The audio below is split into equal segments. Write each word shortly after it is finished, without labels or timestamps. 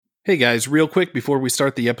Hey guys, real quick before we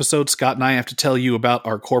start the episode, Scott and I have to tell you about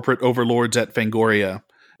our corporate overlords at Fangoria.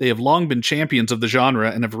 They have long been champions of the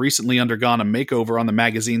genre and have recently undergone a makeover on the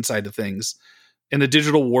magazine side of things. In the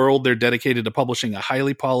digital world, they're dedicated to publishing a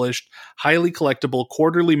highly polished, highly collectible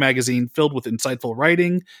quarterly magazine filled with insightful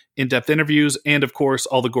writing, in-depth interviews, and of course,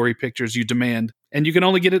 all the gory pictures you demand. And you can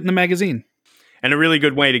only get it in the magazine. And a really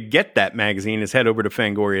good way to get that magazine is head over to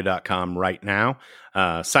Fangoria.com right now.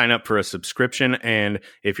 Sign up for a subscription. And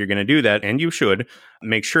if you're going to do that, and you should,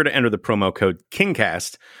 make sure to enter the promo code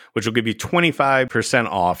KingCast, which will give you 25%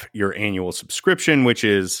 off your annual subscription, which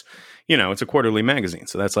is, you know, it's a quarterly magazine.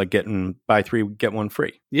 So that's like getting buy three, get one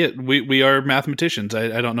free. Yeah, we are mathematicians.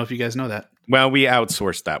 I don't know if you guys know that. Well, we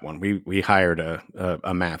outsourced that one. We hired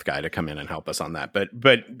a math guy to come in and help us on that. But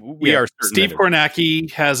we are Steve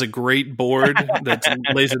Kornacki has a great board that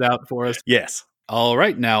lays it out for us. Yes. All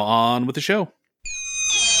right, now on with the show.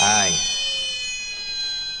 Hi.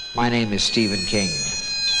 My name is Stephen King.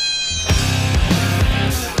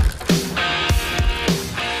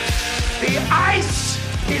 The ice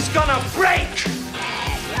is gonna break!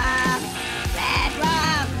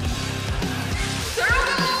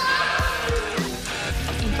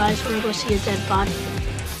 You guys wanna go see a dead body?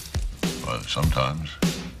 Well, sometimes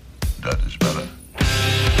dead is better.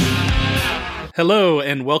 Hello,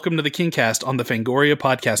 and welcome to the KingCast on the Fangoria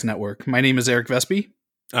Podcast Network. My name is Eric Vespi.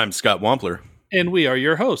 I'm Scott Wampler. And we are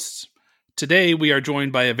your hosts. Today, we are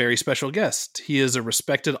joined by a very special guest. He is a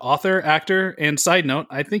respected author, actor, and side note,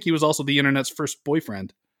 I think he was also the internet's first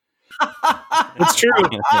boyfriend. It's true.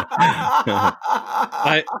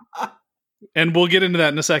 And we'll get into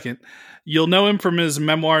that in a second. You'll know him from his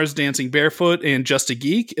memoirs, Dancing Barefoot and Just a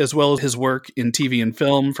Geek, as well as his work in TV and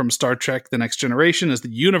film, from Star Trek The Next Generation as the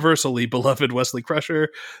universally beloved Wesley Crusher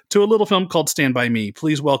to a little film called Stand By Me.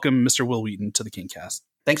 Please welcome Mr. Wil Wheaton to the KingCast.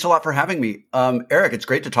 Thanks a lot for having me. Eric, it's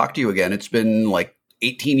great to talk to you again. It's been like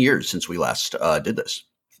 18 years since we last did this.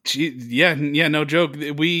 Yeah, no joke.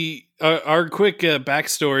 Our quick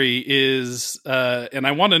backstory is, and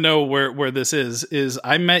I want to know where this is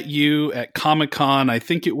I met you at Comic-Con, I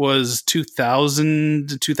think it was 2000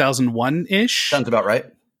 to 2001-ish. Sounds about right.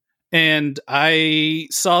 And I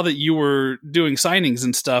saw that you were doing signings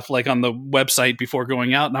and stuff like on the website before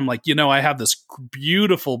going out. And I'm like, I have this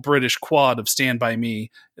beautiful British quad of Stand By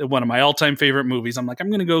Me, one of my all-time favorite movies. I'm like, I'm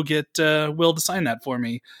going to go get Will to sign that for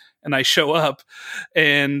me. And I show up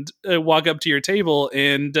and walk up to your table,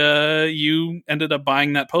 and you ended up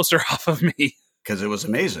buying that poster off of me. Because it was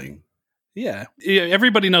amazing. Yeah.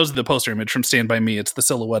 Everybody knows the poster image from Stand By Me. It's the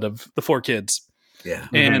silhouette of the four kids. Yeah.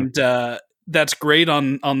 And that's great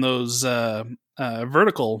on those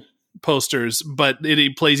vertical posters, but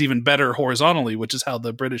it plays even better horizontally, which is how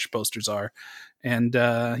the British posters are. And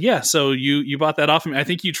so you bought that off of me. I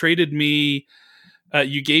think you traded me,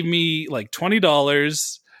 you gave me like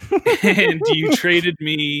 $20 and you traded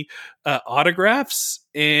me autographs.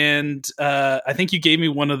 And I think you gave me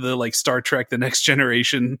one of the like Star Trek The Next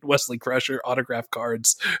Generation Wesley Crusher autograph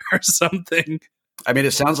cards or something. I mean,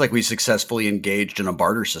 it sounds like we successfully engaged in a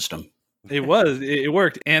barter system. It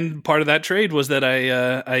worked. And part of that trade was that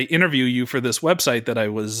I interview you for this website that I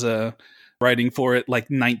was writing for at like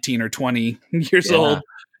 19 or 20 years old.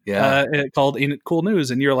 Yeah. Called Ain't It Cool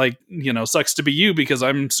News. And you're like, sucks to be you because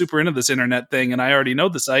I'm super into this internet thing and I already know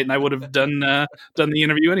the site and I would have done the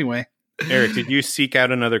interview anyway. Eric, did you seek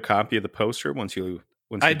out another copy of the poster once you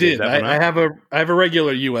I did. I have a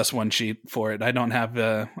regular US one sheet for it. I don't have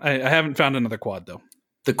I haven't found another quad though.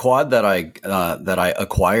 The quad that I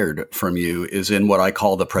acquired from you is in what I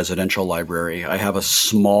call the presidential library. I have a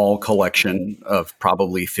small collection of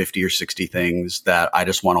probably 50 or 60 things that I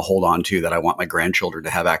just want to hold on to, that I want my grandchildren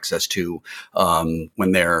to have access to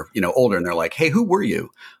when they're older and they're like, "Hey, who were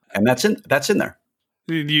you?" And that's in there.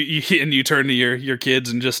 You turn to your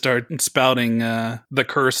kids and just start spouting the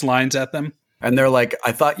curse lines at them, and they're like,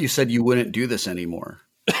 "I thought you said you wouldn't do this anymore."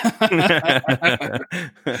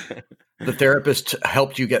 The therapist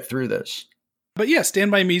helped you get through this. But yeah,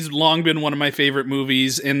 Stand By Me's long been one of my favorite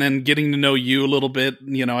movies. And then getting to know you a little bit,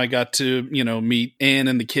 I got to, meet Anne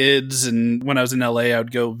and the kids. And when I was in LA, I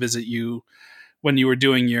would go visit you when you were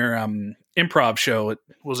doing your improv show.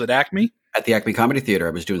 Was it Acme? At the Acme Comedy Theater.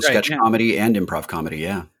 I was doing sketch comedy and improv comedy.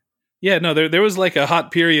 Yeah. Yeah, no, there was like a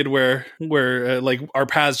hot period where like our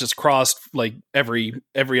paths just crossed like every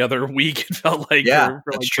other week. It felt like for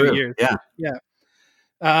like 2 years. Yeah.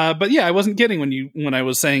 But yeah, I wasn't kidding when I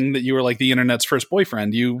was saying that you were like the internet's first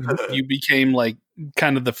boyfriend. You became like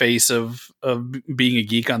kind of the face of being a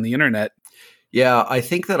geek on the internet. Yeah, I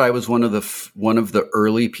think that I was one of the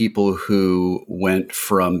early people who went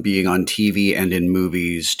from being on TV and in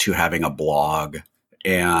movies to having a blog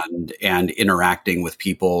and interacting with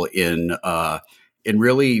people in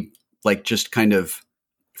really like just kind of,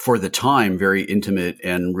 for the time, very intimate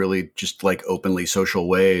and really just like openly social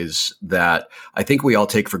ways that I think we all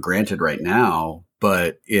take for granted right now.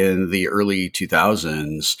 But in the early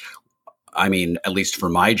 2000s, I mean, at least for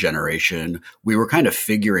my generation, we were kind of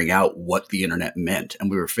figuring out what the internet meant, and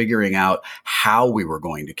we were figuring out how we were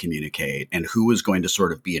going to communicate and who was going to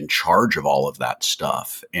sort of be in charge of all of that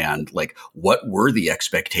stuff. And like, what were the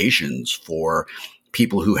expectations for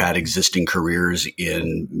people who had existing careers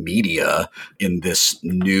in media in this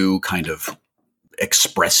new kind of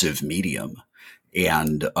expressive medium.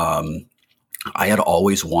 And I had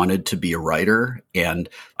always wanted to be a writer, and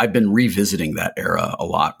I've been revisiting that era a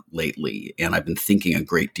lot lately, and I've been thinking a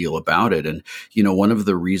great deal about it. And, you know, one of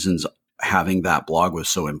the reasons having that blog was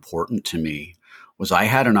so important to me was I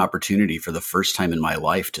had an opportunity for the first time in my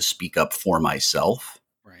life to speak up for myself.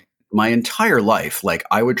 My entire life, like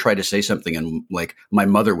I would try to say something and like my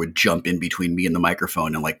mother would jump in between me and the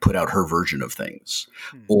microphone and like put out her version of things.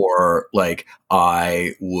 Or like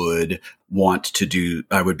I would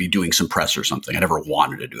be doing some press or something. I never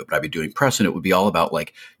wanted to do it, but I'd be doing press and it would be all about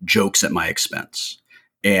like jokes at my expense.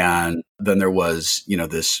 And then there was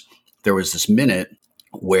this minute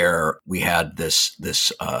where we had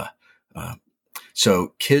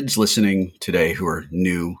so kids listening today who are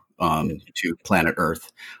new to planet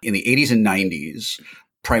Earth. In the 80s and 90s,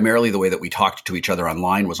 primarily the way that we talked to each other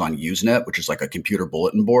online was on Usenet, which is like a computer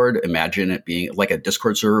bulletin board. Imagine it being like a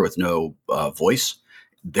Discord server with no voice.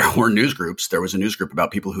 There were news groups. There was a news group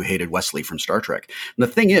about people who hated Wesley from Star Trek. And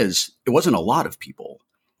the thing is, it wasn't a lot of people,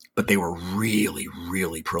 but they were really,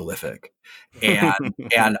 really prolific.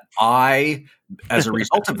 And I, as a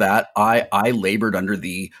result of that, I labored under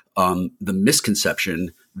the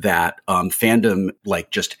misconception that fandom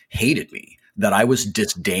like just hated me, that I was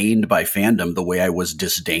disdained by fandom the way I was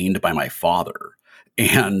disdained by my father.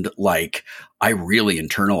 And like, I really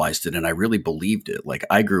internalized it and I really believed it. Like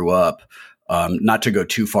I grew up, not to go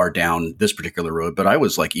too far down this particular road, but I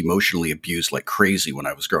was like emotionally abused like crazy when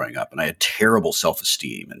I was growing up, and I had terrible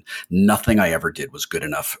self-esteem, and nothing I ever did was good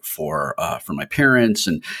enough for my parents.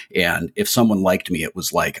 And if someone liked me, it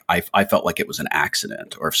was like, I felt like it was an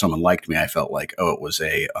accident, or if someone liked me, I felt like, oh, it was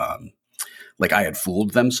like I had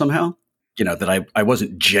fooled them somehow, you know, that I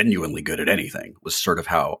wasn't genuinely good at anything was sort of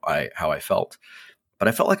how I felt. But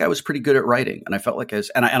I felt like I was pretty good at writing, and I felt like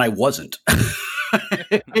I wasn't.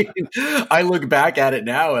 I look back at it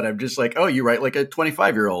now and I'm just like, oh, you write like a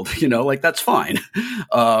 25-year-old, you know, like that's fine.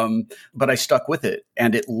 But I stuck with it,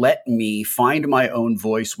 and it let me find my own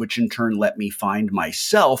voice, which in turn let me find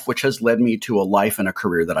myself, which has led me to a life and a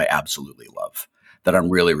career that I absolutely love, that I'm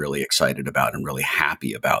really, really excited about and really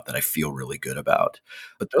happy about, that I feel really good about.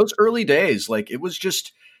 But those early days, like it was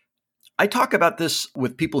just, I talk about this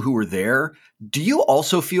with people who were there. Do you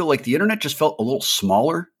also feel like the internet just felt a little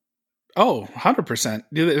smaller? Oh, 100%.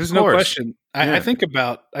 There's no question. Yeah. I think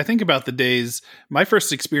about the days, my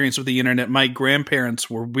first experience with the internet, my grandparents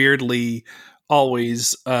were weirdly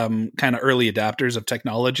always kind of early adapters of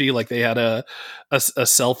technology. Like they had a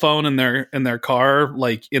cell phone in their car,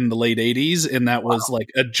 like in the late 80s. And that was like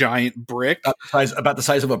a giant brick. About the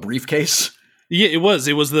size of a briefcase. Yeah, it was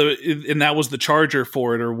and that was the charger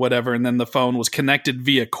for it or whatever. And then the phone was connected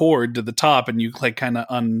via cord to the top, and you like kind of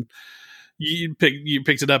you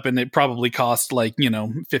picked it up, and it probably cost like, you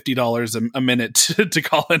know, $50 a minute to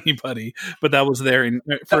call anybody, but that was there in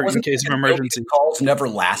case of emergency. Calls never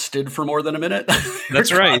lasted for more than a minute.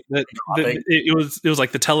 That's right. It was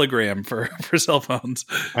like the telegram for cell phones.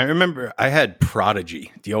 I remember I had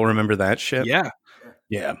Prodigy. Do y'all remember that shit? Yeah.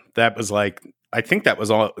 That was like, I think that was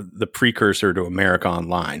all the precursor to America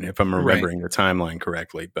Online, if I'm remembering the timeline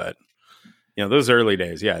correctly. But you know, those early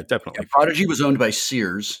days, yeah, definitely. Yeah, Prodigy was owned by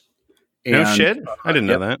Sears. No shit. I didn't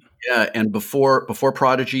know that. Yeah. And before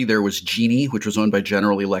Prodigy, there was Genie, which was owned by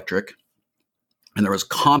General Electric. And there was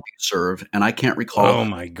CompuServe. And I can't recall. Oh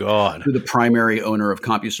my God. Who the primary owner of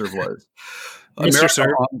CompuServe was. Mr.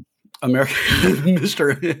 Serve.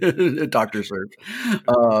 Mr. Dr. Serve.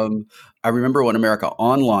 I remember when America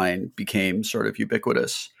Online became sort of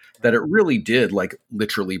ubiquitous, that it really did like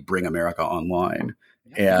literally bring America online,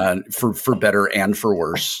 and for better and for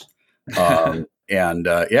worse. And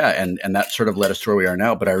that sort of led us to where we are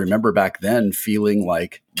now. But I remember back then feeling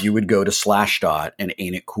like you would go to Slashdot and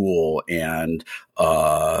Ain't It Cool and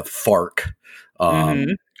Fark,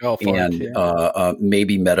 and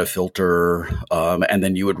maybe Metafilter, and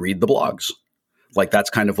then you would read the blogs. Like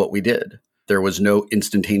that's kind of what we did. There was no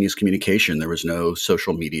instantaneous communication. There was no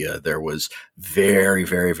social media. There was very,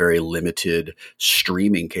 very, very limited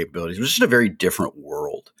streaming capabilities. It was just a very different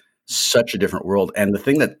world. such a different world. And the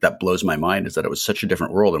thing that blows my mind is that it was such a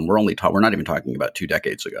different world, and we're not even talking about 2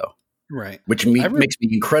 decades ago. Right. Which makes me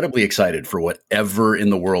incredibly excited for whatever in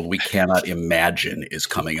the world we cannot imagine is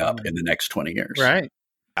coming up in the next 20 years. Right.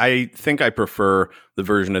 I think I prefer the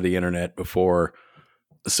version of the internet before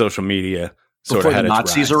social media Before the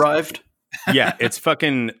Nazis arrived? Yeah, it's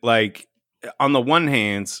fucking like, on the one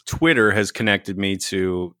hand, Twitter has connected me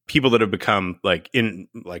to people that have become like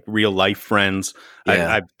real life friends.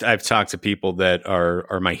 Yeah. I've talked to people that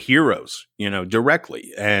are my heroes,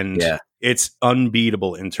 directly. And it's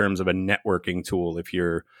unbeatable in terms of a networking tool if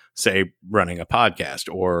you're, say, running a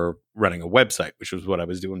podcast or running a website, which was what I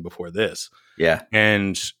was doing before this. Yeah.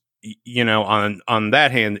 And, on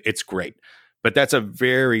that hand, it's great. But that's a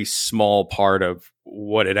very small part of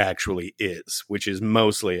what it actually is, which is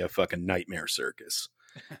mostly a fucking nightmare circus,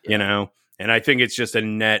 And I think it's just a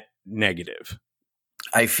net negative.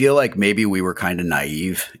 I feel like maybe we were kind of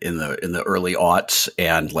naive in the early aughts,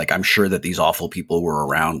 and like I'm sure that these awful people were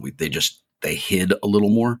around. They hid a little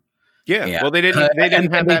more. Yeah, well, they didn't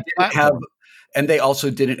have that platform, and they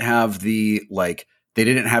also didn't have the They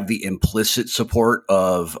didn't have the implicit support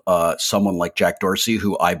of someone like Jack Dorsey,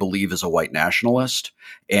 who I believe is a white nationalist.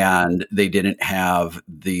 And they didn't have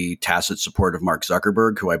the tacit support of Mark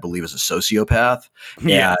Zuckerberg, who I believe is a sociopath.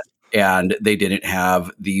 Yeah. And they didn't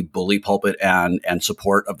have the bully pulpit and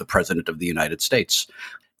support of the president of the United States.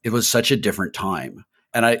 It was such a different time.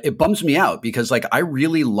 And it bums me out because I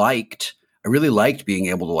really liked being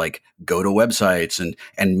able to go to websites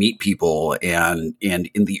and meet people. And in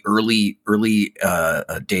the early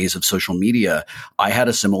days of social media, I had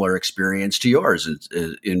a similar experience to yours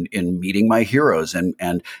in meeting my heroes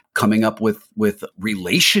and coming up with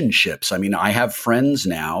relationships. I mean, I have friends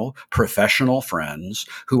now, professional friends,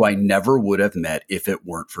 who I never would have met if it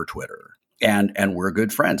weren't for Twitter. And we're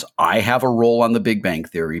good friends. I have a role on The Big Bang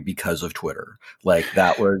Theory because of Twitter.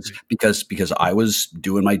 That was because I was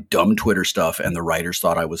doing my dumb Twitter stuff, and the writers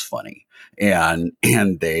thought I was funny, and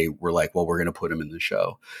they were like, "Well, we're going to put him in the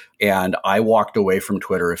show." And I walked away from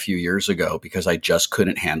Twitter a few years ago because I just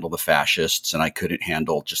couldn't handle the fascists, and I couldn't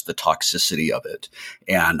handle just the toxicity of it.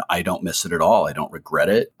 And I don't miss it at all. I don't regret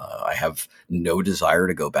it. I have no desire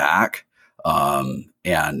to go back.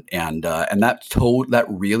 And that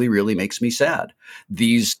really, really makes me sad.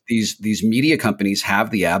 These media companies have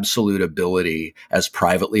the absolute ability as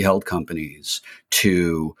privately held companies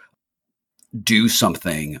to do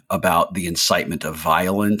something about the incitement of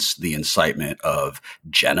violence, the incitement of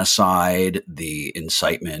genocide, the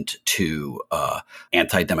incitement to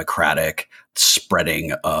anti-democratic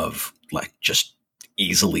spreading of just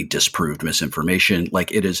easily disproved misinformation.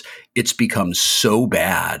 It's become so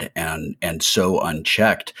bad and so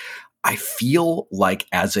unchecked. I feel like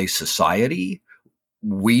as a society,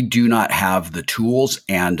 we do not have the tools,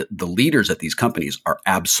 and the leaders at these companies are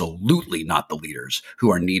absolutely not the leaders who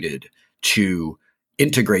are needed to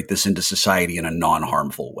integrate this into society in a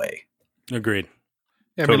non-harmful way. Agreed.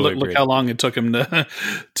 Yeah, Totally look how long it took him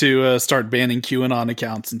to start banning QAnon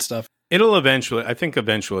accounts and stuff. It'll eventually, I think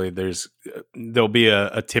eventually there'll be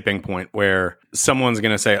a tipping point where someone's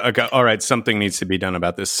going to say, okay, all right, something needs to be done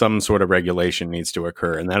about this. Some sort of regulation needs to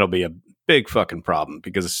occur. And that'll be a big fucking problem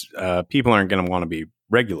because people aren't going to want to be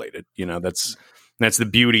regulated. That's the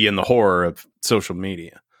beauty and the horror of social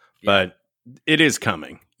media. Yeah. But it is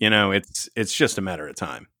coming. It's just a matter of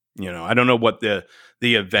time. I don't know what the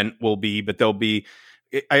event will be, but there'll be,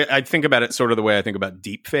 I think about it sort of the way I think about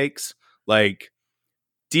deep fakes.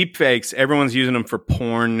 Deep fakes, everyone's using them for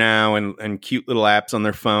porn now and cute little apps on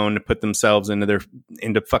their phone to put themselves into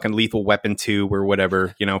fucking Lethal Weapon 2 or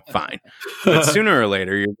whatever, fine. But sooner or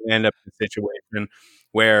later, you're going to end up in a situation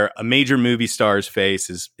where a major movie star's face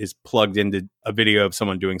is plugged into a video of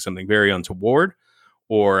someone doing something very untoward,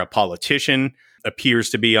 or a politician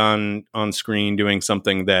appears to be on screen doing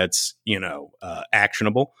something that's,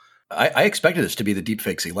 actionable. I expected this to be the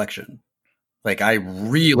deepfakes election. I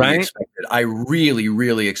really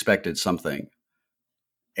really expected something.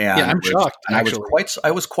 And yeah, I'm shocked. And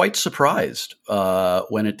I was quite surprised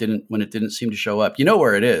when it didn't seem to show up. You know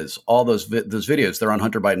where it is? All those videos, they're on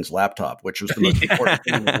Hunter Biden's laptop, which was the most important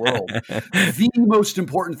thing in the world. The most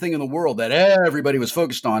important thing in the world that everybody was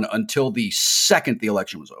focused on until the second the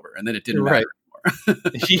election was over, and then it didn't matter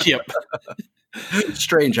anymore. Yep.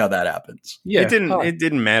 Strange how that happens. Yeah, it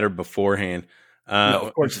didn't matter beforehand. No,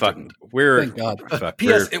 of course, thank God.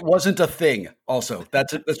 P.S. It wasn't a thing. Also,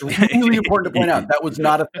 that's really important to point out. That was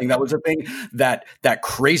not a thing. That was a thing that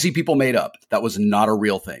crazy people made up. That was not a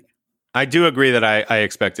real thing. I do agree that I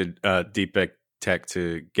expected deep tech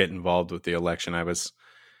to get involved with the election. I was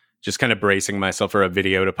just kind of bracing myself for a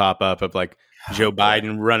video to pop up of like Joe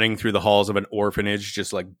Biden running through the halls of an orphanage,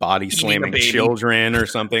 just like body slamming children or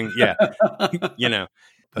something. Yeah. You know,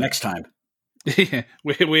 but, next time.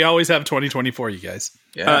 we always have 2024, you guys.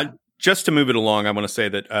 Yeah. Just to move it along, I want to say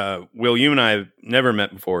that, Will, you and I have never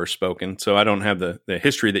met before or spoken, so I don't have the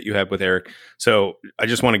history that you have with Eric. So I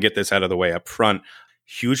just want to get this out of the way up front.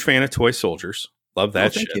 Huge fan of Toy Soldiers. Love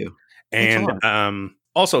that shit. Thank you. And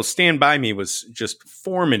also, Stand By Me was just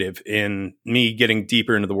formative in me getting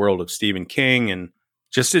deeper into the world of Stephen King. And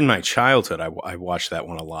just in my childhood, I watched that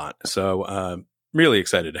one a lot. So really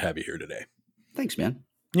excited to have you here today. Thanks, man.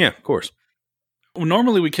 Yeah, of course.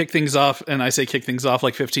 Normally we kick things off, and I say kick things off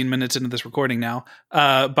like 15 minutes into this recording now,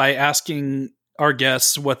 by asking our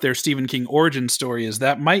guests what their Stephen King origin story is.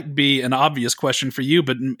 That might be an obvious question for you,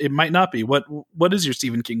 but it might not be. What is your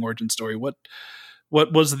Stephen King origin story? What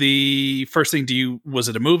was the first thing was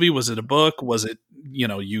it a movie? Was it a book? Was it,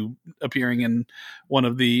 you appearing in one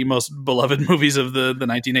of the most beloved movies of the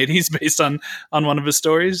 1980s based on one of his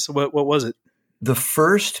stories? What was it? The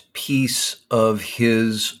first piece of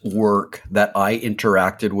his work that I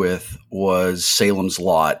interacted with was Salem's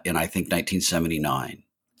Lot in, I think, 1979.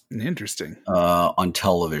 Interesting. On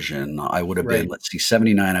television. I would have been,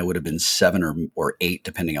 79, I would have been 7 or 8,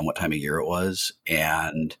 depending on what time of year it was.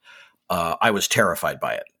 And I was terrified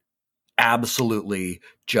by it. Absolutely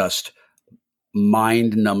just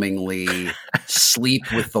mind-numbingly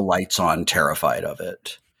sleep with the lights on, terrified of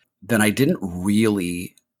it. Then I didn't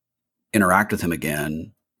really interact with him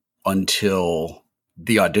again until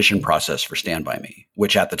the audition process for Stand By Me,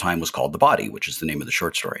 which at the time was called The Body, which is the name of the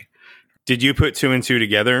short story. Did you put 2 and 2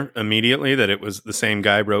 together immediately that it was the same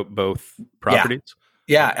guy wrote both properties?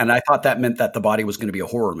 Yeah. And I thought that meant that The Body was going to be a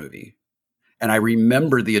horror movie. And I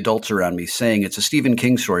remember the adults around me saying it's a Stephen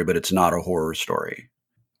King story, but it's not a horror story,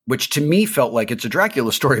 which to me felt like it's a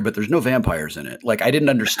Dracula story, but there's no vampires in it. Like I didn't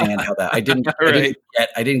understand how that, I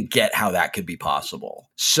didn't get how that could be possible.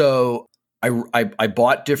 So I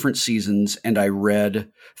bought different seasons and I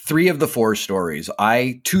read 3 of the 4 stories.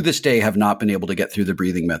 I, to this day, have not been able to get through the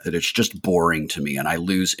breathing method. It's just boring to me and I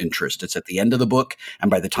lose interest. It's at the end of the book.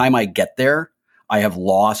 And by the time I get there, I have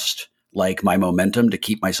lost like my momentum to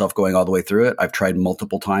keep myself going all the way through it. I've tried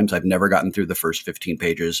multiple times. I've never gotten through the first 15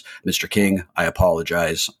 pages. Mr. King, I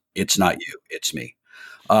apologize. It's not you. It's me.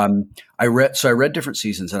 I read different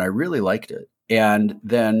seasons and I really liked it. And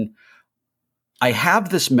then I have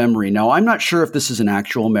this memory. Now, I'm not sure if this is an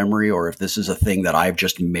actual memory or if this is a thing that I've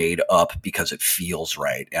just made up because it feels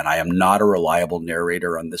right. And I am not a reliable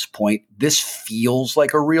narrator on this point. This feels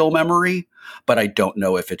like a real memory, but I don't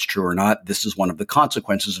know if it's true or not. This is one of the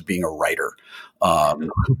consequences of being a writer. I'm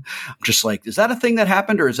just like, is that a thing that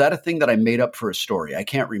happened or is that a thing that I made up for a story? I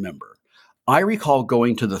can't remember. I recall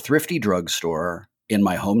going to the thrifty drugstore in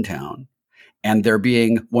my hometown and there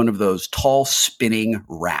being one of those tall spinning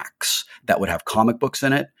racks that would have comic books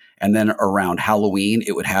in it. And then around Halloween,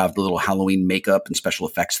 it would have the little Halloween makeup and special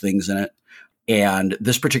effects things in it. And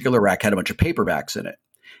this particular rack had a bunch of paperbacks in it.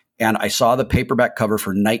 And I saw the paperback cover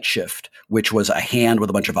for Night Shift, which was a hand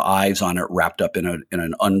with a bunch of eyes on it wrapped up in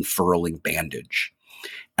an unfurling bandage.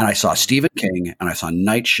 And I saw Stephen King and I saw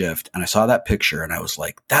Night Shift and I saw that picture and I was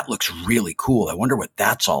like, that looks really cool. I wonder what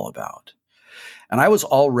that's all about. And I was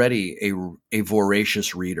already a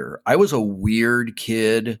voracious reader. I was a weird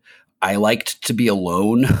kid. I liked to be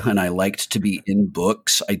alone and I liked to be in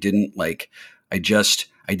books. I didn't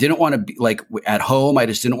want to be like at home. I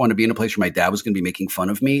just didn't want to be in a place where my dad was going to be making fun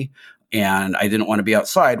of me. And I didn't want to be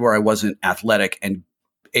outside where I wasn't athletic and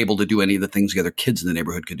able to do any of the things the other kids in the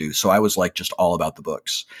neighborhood could do. So I was like just all about the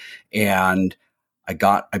books. And I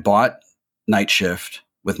bought Night Shift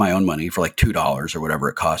with my own money for like $2 or whatever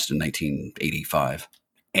it cost in 1985.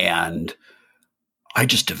 And I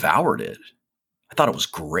just devoured it. I thought it was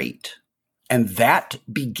great. And that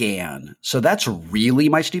began. So that's really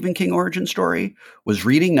my Stephen King origin story, was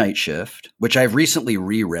reading Night Shift, which I've recently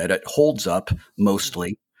reread. It holds up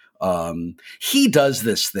mostly. He does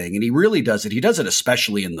this thing and he really does it. He does it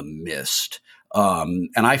especially in The Mist.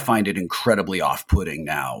 And I find it incredibly off-putting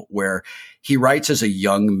now, where he writes as a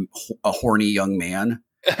horny young man.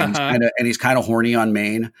 And he's kind of horny on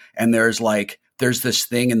Maine. And there's this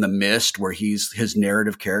thing in The Mist where his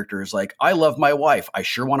narrative character is like, I love my wife. I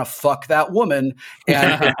sure want to fuck that woman.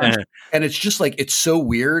 And and it's just like, it's so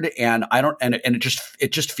weird. And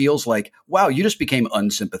it just feels like, wow, you just became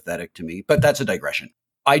unsympathetic to me. But that's a digression.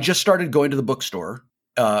 I just started going to the bookstore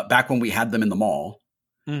back when we had them in the mall.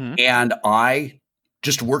 Mm-hmm. And I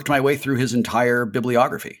just worked my way through his entire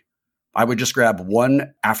bibliography. I would just grab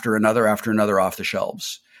one after another off the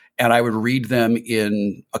shelves. And I would read them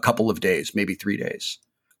in a couple of days, maybe 3 days.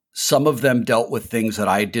 some of them dealt with things that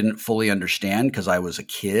I didn't fully understand because I was a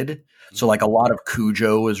kid. So like a lot of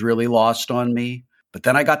Cujo was really lost on me. But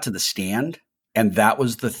then I got to The Stand, and that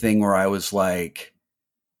was the thing where I was like,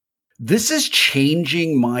 this is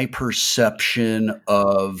changing my perception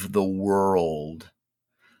of the world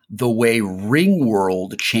the way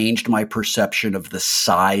Ringworld changed my perception of the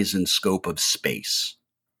size and scope of space.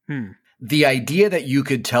 The idea that you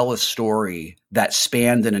could tell a story that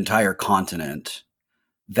spanned an entire continent,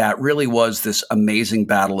 that really was this amazing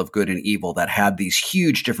battle of good and evil that had these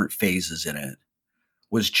huge different phases in it,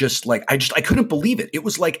 was just like, I couldn't believe it. It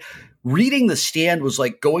was like reading The Stand was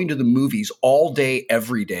like going to the movies all day,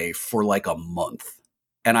 every day for like a month.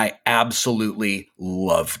 And I absolutely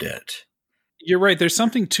loved it. You're right. There's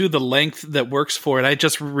something to the length that works for it. I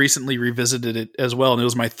just recently revisited it as well, and it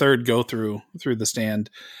was my third go through The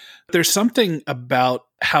Stand. There's something about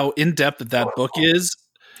how in-depth that book is,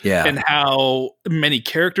 and how many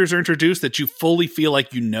characters are introduced that you fully feel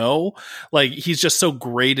like you know. Like, he's just so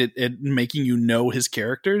great at making you know his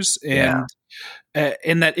characters, and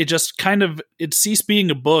that it just kind of, it ceased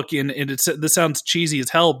being a book, and this sounds cheesy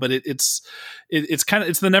as hell, but it's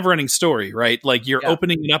the never ending story, right? Like, you're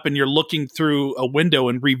opening it up and you're looking through a window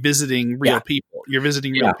and revisiting real people. You're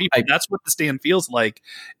visiting real people. That's what The Stand feels like.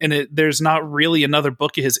 And there's not really another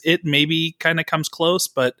book of his. It maybe kind of comes close,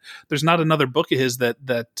 but there's not another book of his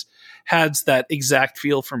that has that exact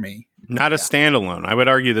feel for me. Not a standalone. I would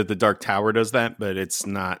argue that The Dark Tower does that, but it's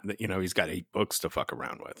not, he's got 8 books to fuck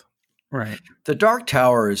around with. Right. The Dark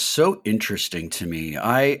Tower is so interesting to me.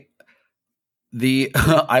 I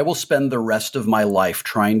will spend the rest of my life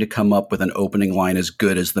trying to come up with an opening line as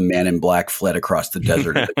good as the man in black fled across the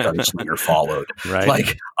desert and the gunslinger followed. Right.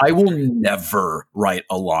 Like, I will never write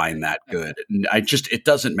a line that good. It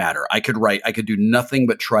doesn't matter. I could do nothing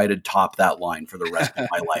but try to top that line for the rest of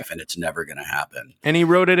my life, and it's never going to happen. And he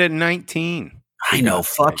wrote it at 19. I know.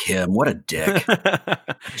 Fuck him. What a dick.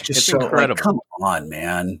 It's so incredible. Like, come on,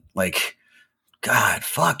 man. Like, God,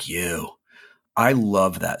 fuck you. I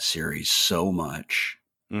love that series so much.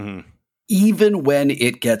 Mm-hmm. Even when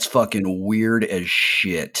it gets fucking weird as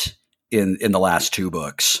shit in the last 2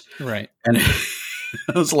 books. Right. And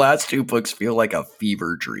those last 2 books feel like a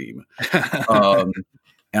fever dream.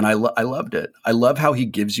 And I loved it. I love how he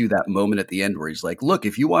gives you that moment at the end where he's like, look,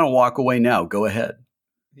 if you want to walk away now, go ahead.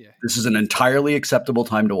 Yeah. This is an entirely acceptable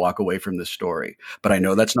time to walk away from this story. But I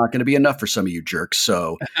know that's not going to be enough for some of you jerks.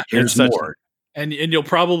 So here's more. And you'll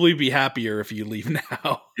probably be happier if you leave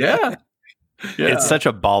now. Yeah. It's such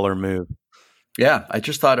a baller move. Yeah. I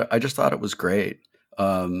just thought it was great.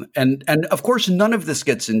 And of course, none of this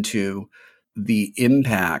gets into the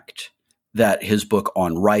impact that his book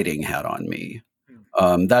on writing had on me.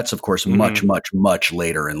 That's, of course, much, much, much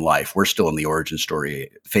later in life. We're still in the origin story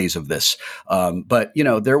phase of this. But,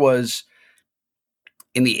 there was,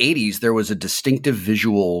 in the 80s, there was a distinctive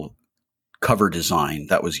visual cover design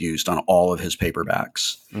that was used on all of his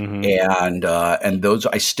paperbacks. And those,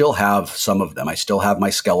 I still have some of them. I still have my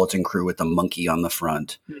Skeleton Crew with the monkey on the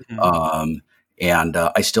front. And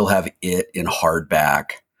I still have it in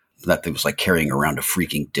hardback that was like carrying around a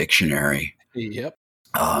freaking dictionary. Yep.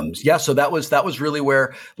 So that was really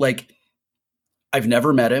where, like, I've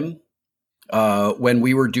never met him. When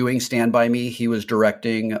we were doing Stand By Me, he was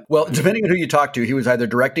directing, well, depending on who you talk to, he was either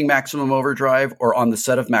directing Maximum Overdrive or on the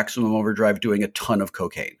set of Maximum Overdrive doing a ton of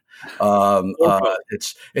cocaine. I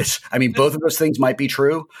mean, both of those things might be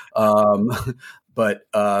true. But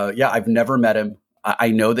I've never met him.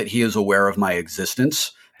 I know that he is aware of my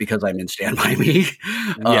existence because I'm in Stand By Me.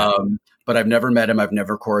 But I've never met him. I've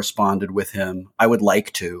never corresponded with him. I would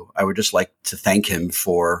like to. I would just like to thank him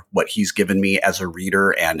for what he's given me as a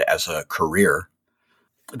reader and as a career.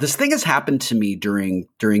 This thing has happened to me during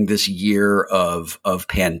this year of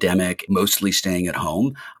pandemic, mostly staying at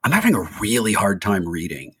home. I'm having a really hard time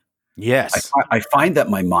reading. Yes. I find that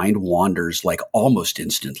my mind wanders like almost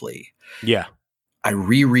instantly. Yeah. I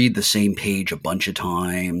reread the same page a bunch of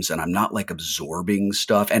times and I'm not like absorbing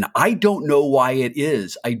stuff. And I don't know why it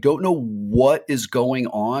is. I don't know what is going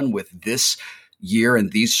on with this year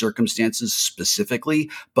and these circumstances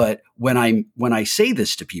specifically. But when I say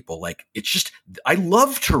this to people, like, it's just, I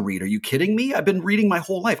love to read. Are you kidding me? I've been reading my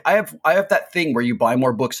whole life. I have that thing where you buy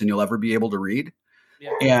more books than you'll ever be able to read.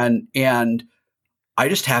 Yeah. And I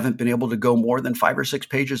just haven't been able to go more than 5 or 6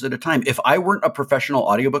 pages at a time. If I weren't a professional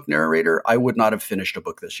audiobook narrator, I would not have finished a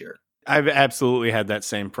book this year. I've absolutely had that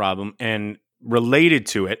same problem. And related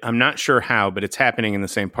to it, I'm not sure how, but it's happening in the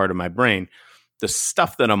same part of my brain. The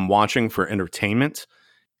stuff that I'm watching for entertainment,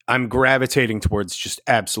 I'm gravitating towards just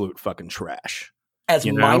absolute fucking trash. as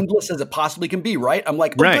mindless as it possibly can be, right? I'm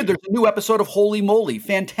like, good, there's a new episode of Holy Moly.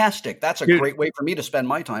 Fantastic. That's a great way for me to spend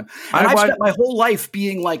my time. And I've spent my whole life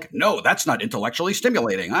being like, no, that's not intellectually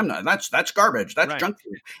stimulating. I'm not, that's garbage. That's junk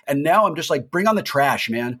food. And now I'm just like, bring on the trash,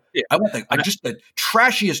 man. Yeah. I want just the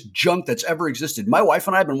trashiest junk that's ever existed. My wife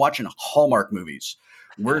and I have been watching Hallmark movies.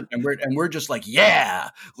 We're just like, yeah,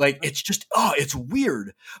 like it's just, it's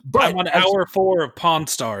weird. But I'm on hour 4 of Pawn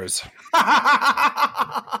Stars.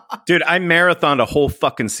 Dude, I marathoned a whole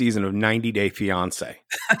fucking season of 90 Day Fiancé.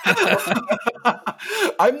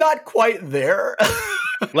 I'm not quite there.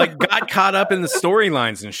 Like, got caught up in the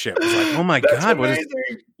storylines and shit. Was like, oh my God, what is,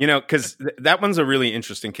 because that one's a really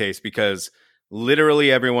interesting case because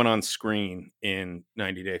literally everyone on screen in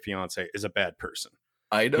 90 Day Fiancé is a bad person.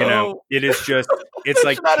 I know. It is just, it's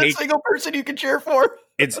like not a single person you can cheer for.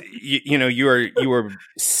 It's, you are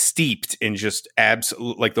steeped in just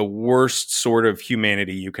absolute, like the worst sort of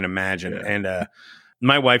humanity you can imagine. Yeah. And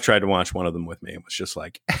my wife tried to watch one of them with me and was just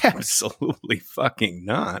like, absolutely fucking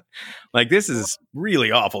not. Like, this is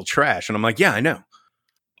really awful trash. And I'm like, yeah, I know.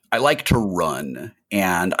 I like to run,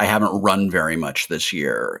 and I haven't run very much this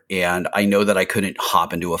year. And I know that I couldn't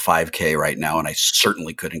hop into a 5K right now, and I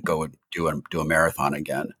certainly couldn't go and do a marathon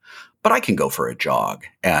again. But I can go for a jog.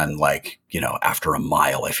 And like, after a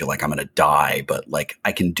mile, I feel like I'm going to die, but like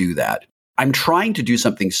I can do that. I'm trying to do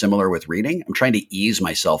something similar with reading. I'm trying to ease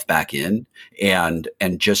myself back in and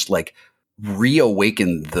just like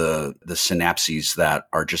reawaken the synapses that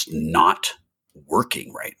are just not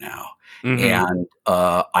working right now. Mm-hmm. And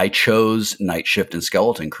I chose Night Shift and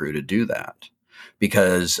Skeleton Crew to do that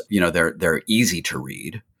because, they're easy to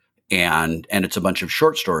read and it's a bunch of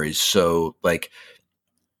short stories. So like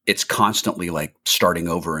it's constantly like starting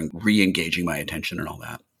over and re-engaging my attention and all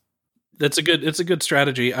that. It's a good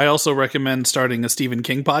strategy. I also recommend starting a Stephen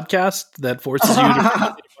King podcast that forces you to read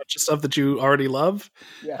a bunch of stuff that you already love.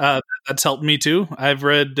 Yeah. That's helped me too. I've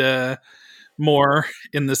read more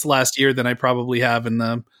in this last year than I probably have in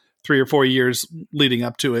the 3 or 4 years leading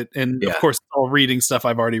up to it. And of course, all reading stuff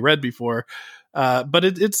I've already read before. But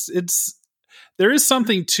it's there is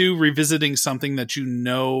something to revisiting something that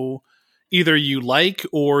either you like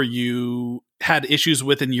or you had issues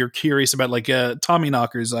with and you're curious about, like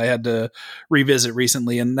Tommyknockers I had to revisit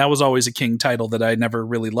recently, and that was always a King title that I never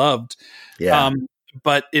really loved.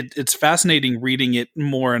 But it's fascinating reading it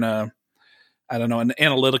more in an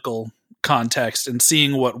analytical context and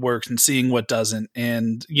seeing what works and seeing what doesn't,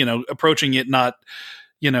 and approaching it not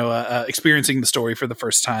experiencing the story for the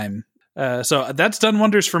first time. So that's done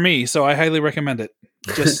wonders for me, so I highly recommend it.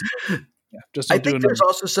 I think there's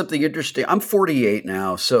also something interesting. I'm 48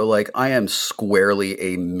 now, so like I am squarely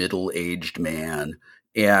a middle-aged man,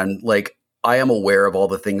 and like I am aware of all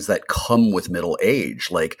the things that come with middle age.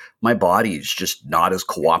 Like my body's just not as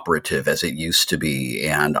cooperative as it used to be,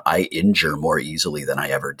 and I injure more easily than I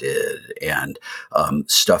ever did. And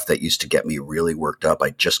stuff that used to get me really worked up,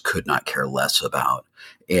 I just could not care less about.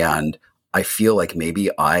 And I feel like maybe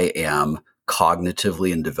I am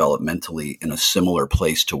cognitively and developmentally in a similar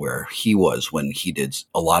place to where he was when he did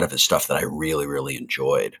a lot of his stuff that I really, really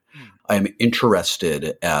enjoyed. I'm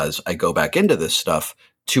interested as I go back into this stuff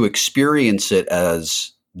to experience it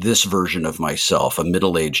as this version of myself, a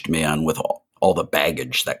middle-aged man with all the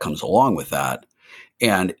baggage that comes along with that.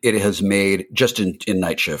 And it has made, just in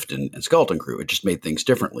Night Shift and Skeleton Crew, it just made things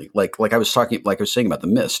differently. Like I was saying about The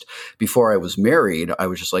Mist, before I was married, I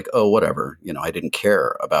was just like, oh, whatever. I didn't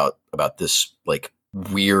care about this like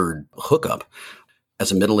weird hookup.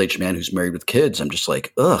 As a middle-aged man who's married with kids, I'm just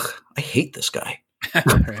like, ugh, I hate this guy.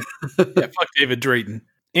 Right. Yeah, fuck David Drayton.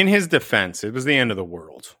 In his defense, it was the end of the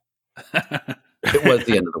world. It was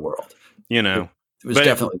the end of the world. It was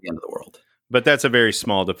definitely the end of the world. But that's a very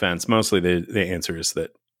small defense. Mostly the answer is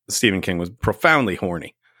that Stephen King was profoundly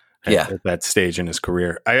horny at that stage in his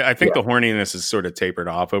career. I think the horniness is sort of tapered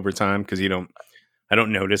off over time because I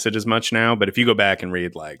don't notice it as much now. But if you go back and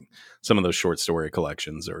read like some of those short story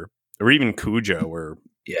collections or even Cujo or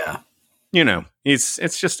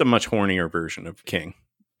it's just a much hornier version of King.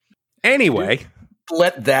 Anyway.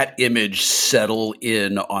 Let that image settle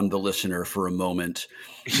in on the listener for a moment.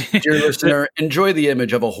 Dear listener, enjoy the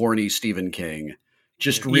image of a horny Stephen King.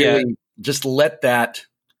 Just let that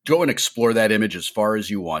go and explore that image as far as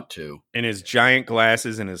you want to. In his giant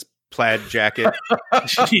glasses and his plaid jacket.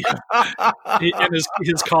 And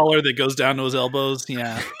his collar that goes down to his elbows.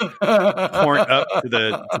 Yeah. Horn up to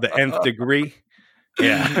the nth degree.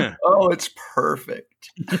 Yeah. Oh, it's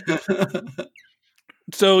perfect.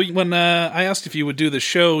 So when I asked if you would do the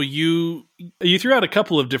show, you threw out a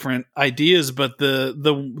couple of different ideas, but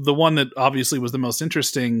the one that obviously was the most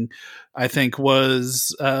interesting, I think,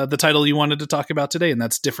 was the title you wanted to talk about today, and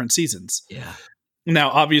that's Different Seasons. Yeah. Now,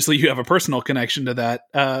 obviously, you have a personal connection to that,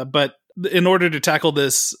 but in order to tackle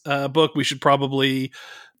this book, we should probably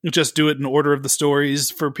just do it in order of the stories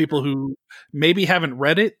for people who maybe haven't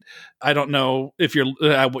read it. I don't know if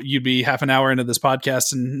you'd be half an hour into this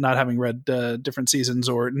podcast and not having read Different Seasons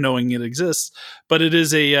or knowing it exists, but it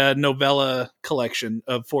is a novella collection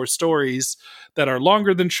of 4 stories that are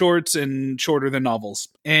longer than shorts and shorter than novels.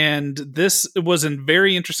 And this was a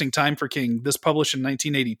very interesting time for King. This published in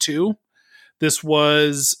 1982. This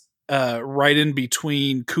was right in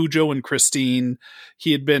between Cujo and Christine.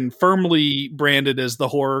 He had been firmly branded as the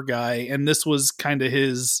horror guy, and this was kind of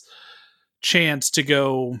his chance to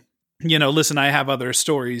go, listen, I have other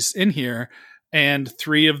stories in here, and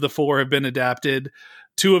 3 of the 4 have been adapted.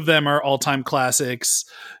 2 of them are all-time classics,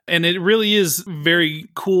 and it really is very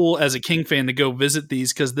cool as a King fan to go visit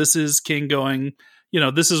these, because this is King going,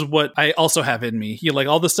 this is what I also have in me. Like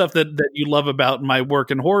all the stuff that you love about my work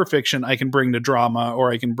in horror fiction, I can bring to drama,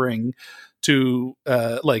 or I can bring to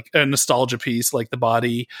like a nostalgia piece like The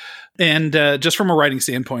Body. And just from a writing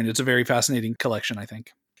standpoint, it's a very fascinating collection, I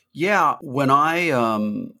think. Yeah. When I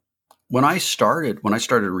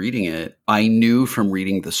started reading it, I knew from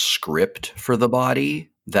reading the script for The Body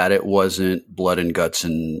that it wasn't blood and guts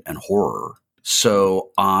and horror.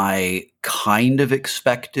 So I kind of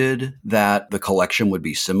expected that the collection would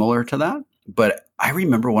be similar to that. But I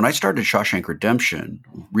remember when I started Shawshank Redemption,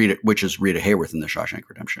 which is Rita Hayworth in the Shawshank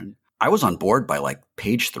Redemption, I was on board by like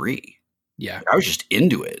page 3. Yeah. I was just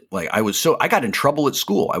into it. Like I got in trouble at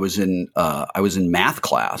school. I was in math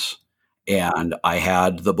class and I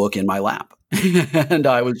had the book in my lap and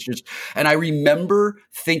I remember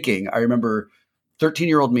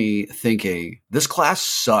 13-year-old me thinking, this class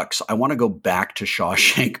sucks. I want to go back to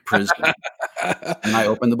Shawshank Prison. And I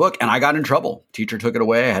opened the book and I got in trouble. Teacher took it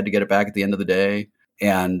away. I had to get it back at the end of the day.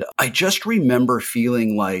 And I just remember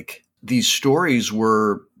feeling like these stories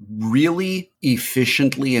were really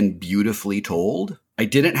efficiently and beautifully told. I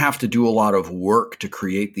didn't have to do a lot of work to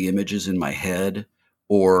create the images in my head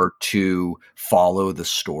or to follow the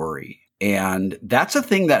story. And that's a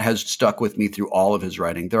thing that has stuck with me through all of his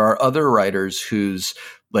writing. There are other writers whose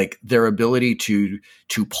their ability to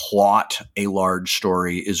plot a large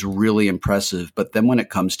story is really impressive. But then when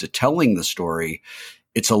it comes to telling the story,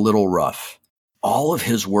 it's a little rough. All of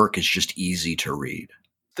his work is just easy to read.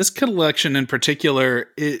 This collection in particular,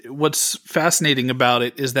 what's fascinating about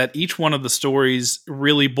it is that each one of the stories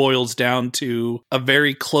really boils down to a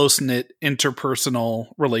very close-knit interpersonal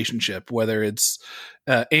relationship, whether it's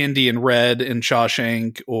Andy and Red and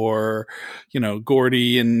Shawshank, or,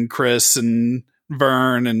 Gordie and Chris and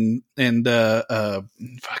Vern and who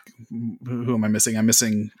am I missing? I'm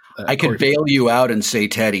missing. I could bail you out and say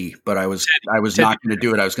Teddy, but I was not going to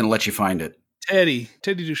do it. I was going to let you find it. Teddy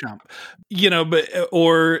Duchamp,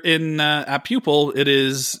 or in at Pupil, it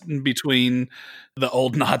is between the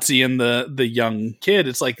old Nazi and the young kid.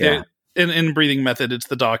 It's like in Breathing Method, it's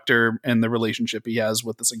the doctor and the relationship he has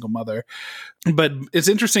with the single mother. But it's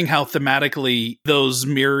interesting how thematically those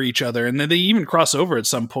mirror each other, and then they even cross over at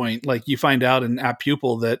some point. Like you find out in At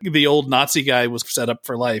Pupil that the old Nazi guy was set up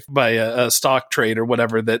for life by a stock trade or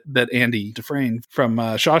whatever that Andy Dufresne from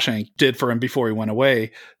Shawshank did for him before he went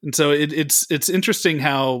away. And so it's interesting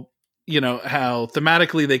how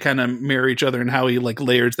thematically they kind of mirror each other and how he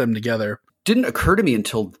layers them together. Didn't occur to me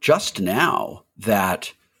until just now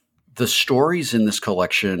that the stories in this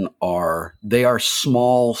collection are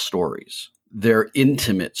small stories. They're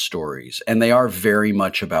intimate stories, and they are very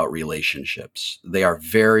much about relationships. They are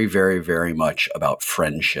very, very, very much about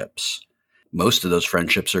friendships. Most of those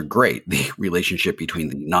friendships are great. The relationship between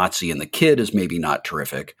the Nazi and the kid is maybe not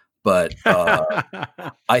terrific, but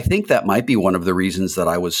I think that might be one of the reasons that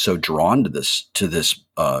I was so drawn to this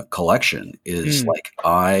collection is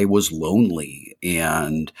I was lonely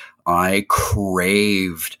and I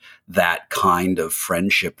craved that kind of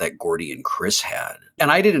friendship that Gordie and Chris had. And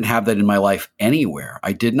I didn't have that in my life anywhere.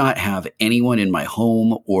 I did not have anyone in my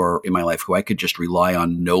home or in my life who I could just rely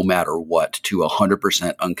on no matter what to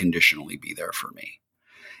 100% unconditionally be there for me.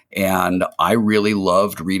 And I really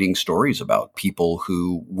loved reading stories about people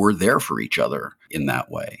who were there for each other in that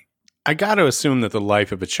way. I got to assume that the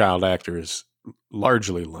life of a child actor is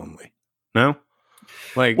largely lonely. No?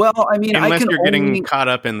 Unless you're getting caught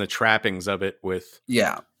up in the trappings of it with...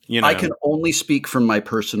 Yeah. I can only speak from my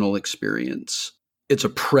personal experience. It's a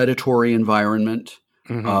predatory environment.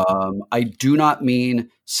 I do not mean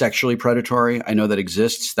sexually predatory. I know that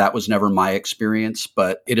exists. That was never my experience,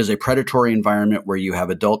 but it is a predatory environment where you have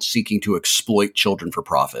adults seeking to exploit children for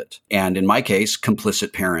profit. And in my case,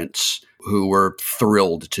 complicit parents who were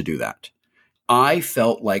thrilled to do that. I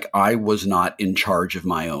felt like I was not in charge of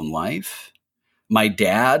my own life. My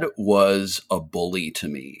dad was a bully to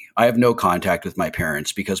me. I have no contact with my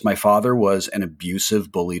parents because my father was an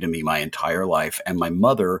abusive bully to me my entire life. And my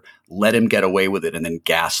mother let him get away with it and then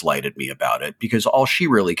gaslighted me about it because all she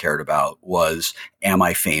really cared about was, am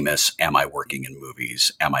I famous? Am I working in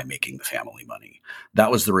movies? Am I making the family money?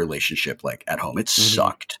 That was the relationship like at home. It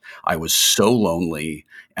sucked. I was so lonely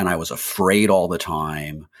and I was afraid all the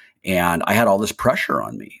time. And I had all this pressure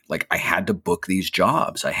on me. Like I had to book these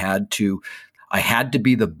jobs. I had to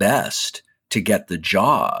be the best to get the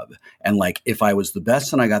job. And like, if I was the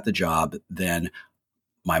best and I got the job, then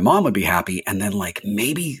my mom would be happy. And then like,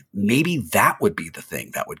 maybe that would be the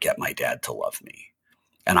thing that would get my dad to love me.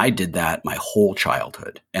 And I did that my whole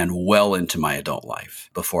childhood and well into my adult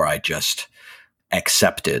life before I just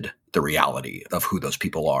accepted the reality of who those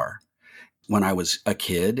people are. When I was a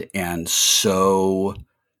kid and so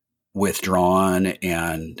withdrawn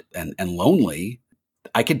and lonely,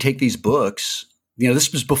 I could take these books. You know,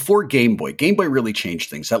 this was before Game Boy. Game Boy really changed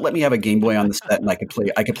things. That let me have a Game Boy on the set, and I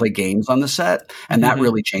could play games on the set, and that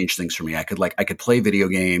really changed things for me. I could play video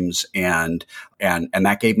games, and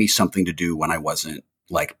that gave me something to do when I wasn't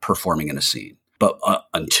like performing in a scene. But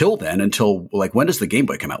until like, when does the Game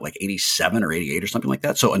Boy come out? Like 87 or 88 or something like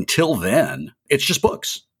that. So until then, it's just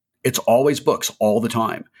books. It's always books all the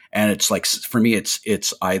time, and it's like for me,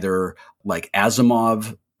 it's either like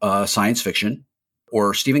Asimov science fiction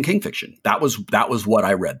or Stephen King fiction. That was what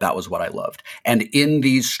I read. That was what I loved. And in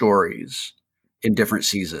these stories, in different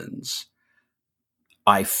seasons,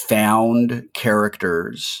 I found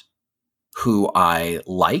characters who I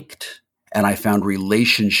liked, and I found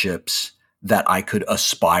relationships that I could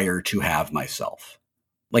aspire to have myself.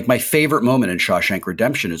 Like my favorite moment in Shawshank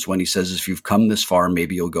Redemption is when he says, if you've come this far,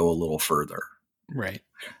 maybe you'll go a little further. Right.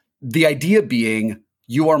 The idea being,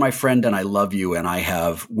 you are my friend and I love you, and I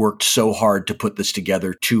have worked so hard to put this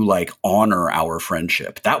together to like honor our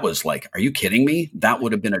friendship. That was like, are you kidding me? That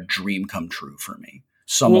would have been a dream come true for me.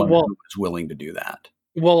 Someone who was willing to do that.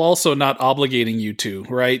 Well, also not obligating you to,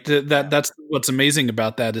 right? That's what's amazing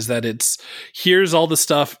about that, is that it's, here's all the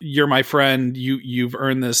stuff. You're my friend. You've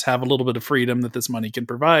earned this. Have a little bit of freedom that this money can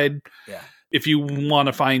provide. Yeah. If you want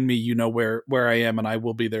to find me, you know where I am, and I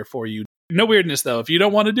will be there for you. No weirdness, though. If you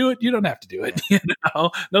don't want to do it, you don't have to do it. You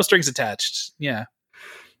know, no strings attached. Yeah.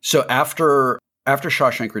 So after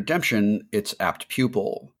Shawshank Redemption, it's Apt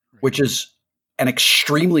Pupil, which is an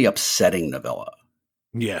extremely upsetting novella.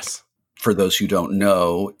 Yes. For those who don't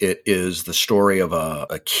know, it is the story of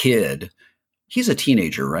a kid. He's a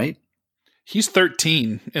teenager, right? He's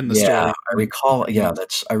 13 in the story. Yeah, I recall. Yeah,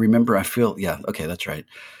 okay, that's right.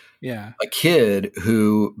 Yeah. A kid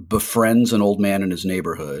who befriends an old man in his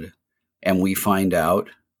neighborhood. And we find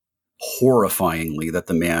out horrifyingly that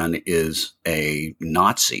the man is a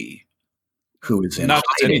Nazi who is in Not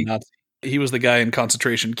just any hiding. Nazi. He was the guy in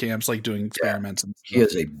concentration camps, like doing experiments. And stuff. He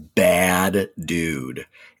is a bad dude.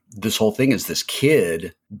 This whole thing is this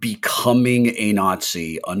kid becoming a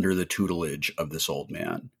Nazi under the tutelage of this old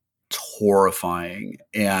man. It's horrifying.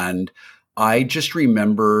 And I just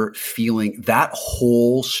remember feeling that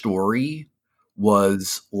whole story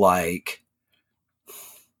was like,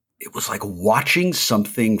 it was like watching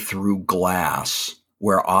something through glass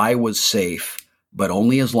where I was safe, but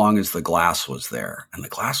only as long as the glass was there. And the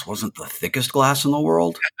glass wasn't the thickest glass in the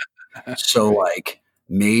world. So like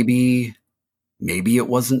maybe it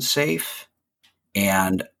wasn't safe.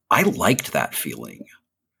 And I liked that feeling.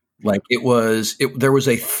 Like there was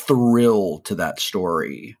a thrill to that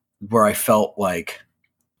story where I felt like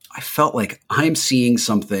I'm seeing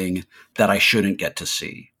something that I shouldn't get to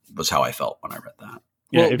see, was how I felt when I read that.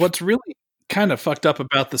 Well, what's really kind of fucked up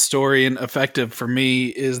about the story and effective for me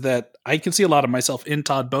is that I can see a lot of myself in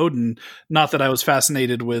Todd Bowden. Not that I was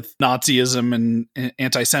fascinated with Nazism and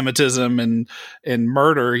anti-Semitism and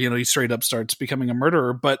murder. You know, he straight up starts becoming a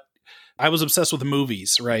murderer, but I was obsessed with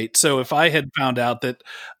movies, right? So if I had found out that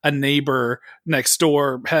a neighbor next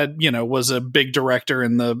door had, you know, was a big director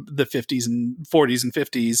in the 50s and 40s and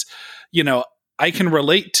 50s, you know, I can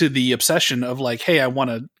relate to the obsession of like, hey, I want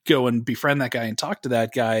to go and befriend that guy and talk to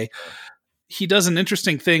that guy. He does an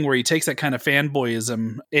interesting thing where he takes that kind of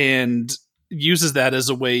fanboyism and uses that as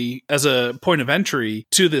a point of entry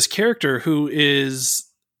to this character who is,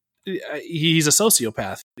 he's a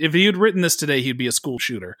sociopath. If he had written this today, he'd be a school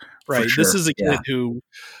shooter, right? Sure. This is a kid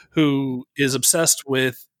who is obsessed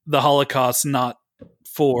with the Holocaust not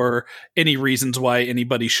for any reasons why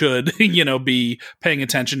anybody should, be paying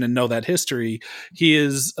attention and know that history. He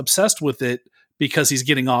is obsessed with it because he's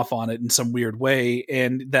getting off on it in some weird way.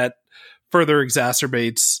 And that further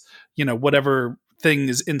exacerbates, whatever thing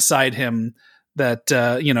is inside him that,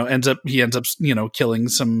 ends up killing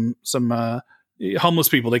some homeless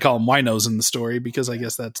people. They call them winos in the story because I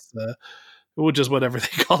guess that's just whatever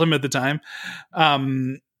they called him at the time.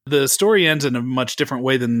 The story ends in a much different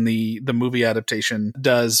way than the movie adaptation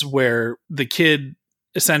does, where the kid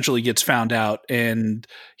essentially gets found out and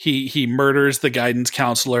he murders the guidance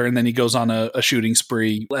counselor, and then he goes on a shooting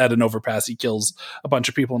spree at an overpass. He kills a bunch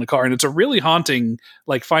of people in a car, and it's a really haunting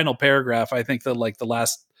final paragraph. I think that the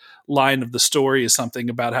last line of the story is something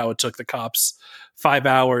about how it took the cops 5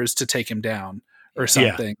 hours to take him down or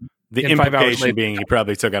something. Yeah. The and 5 hours implication later, being he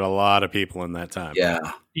probably took out a lot of people in that time.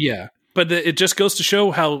 Yeah. But it just goes to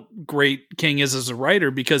show how great King is as a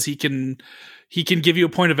writer, because he can give you a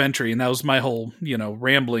point of entry. And that was my whole,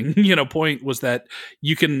 rambling, point, was that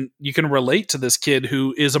you can relate to this kid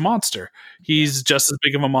who is a monster. He's just as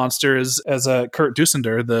big of a monster as Kurt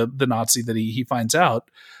Dussender, the Nazi that he finds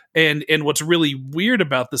out. And what's really weird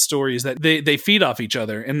about the story is that they feed off each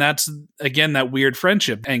other. And that's, again, that weird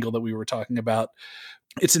friendship angle that we were talking about.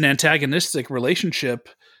 It's an antagonistic relationship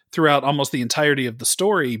throughout almost the entirety of the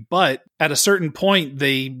story, but at a certain point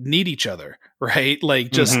they need each other, right?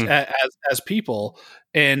 Just as people,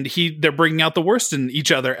 and they're bringing out the worst in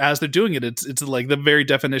each other as they're doing it. It's like the very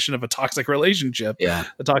definition of a toxic relationship,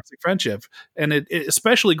 a toxic friendship. And it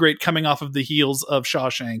especially great coming off of the heels of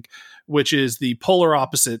Shawshank, which is the polar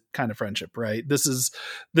opposite kind of friendship, right?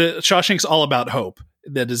 Shawshank's all about hope,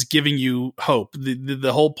 that is giving you hope.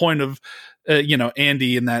 The whole point of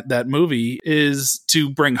Andy in that movie is to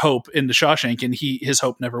bring hope into Shawshank, and his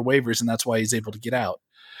hope never wavers, and that's why he's able to get out.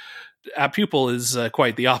 At Pupil is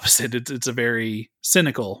quite the opposite. It's a very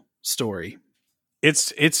cynical story.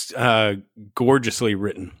 It's gorgeously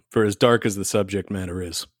written for as dark as the subject matter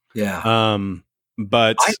is. Yeah.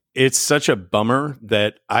 But it's such a bummer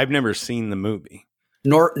that I've never seen the movie.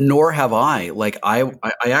 Nor have I.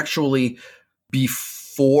 I actually,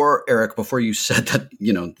 before you said that,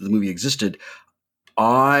 the movie existed,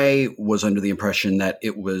 I was under the impression that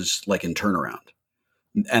it was in turnaround,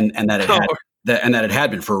 and that it had and that it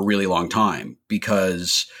had been for a really long time,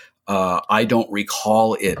 because I don't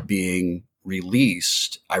recall it being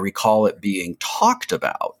released. I recall it being talked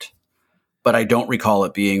about, but I don't recall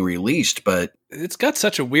it being released. But it's got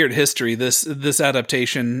such a weird history, this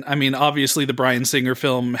adaptation. I mean, obviously the Bryan Singer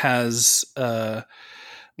film has a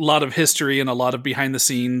lot of history and a lot of behind the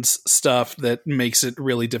scenes stuff that makes it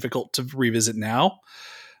really difficult to revisit now.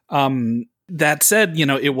 That said,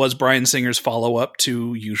 it was Bryan Singer's follow-up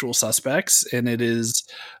to Usual Suspects, and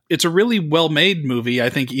it's a really well-made movie. I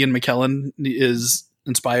think Ian McKellen is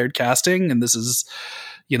inspired casting, and this is,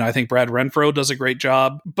 I think Brad Renfro does a great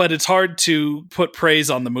job, but it's hard to put praise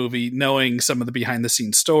on the movie knowing some of the behind the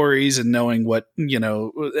scenes stories and knowing what,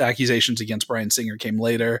 accusations against Bryan Singer came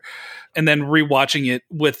later. And then rewatching it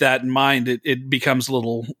with that in mind, it becomes a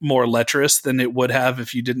little more lecherous than it would have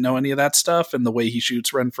if you didn't know any of that stuff. And the way he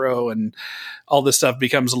shoots Renfro and all this stuff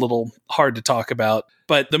becomes a little hard to talk about.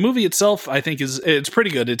 But the movie itself, I think, it's pretty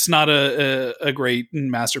good. It's not a great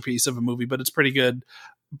masterpiece of a movie, but it's pretty good.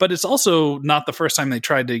 But it's also not the first time they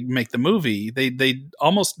tried to make the movie. They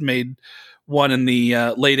almost made one in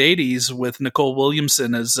the late 80s with Nicole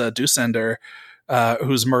Williamson as Dussender,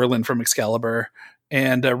 who's Merlin from Excalibur,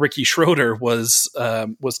 and Ricky Schroeder was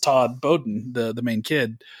Todd Bowden, the main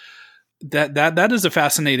kid. That is a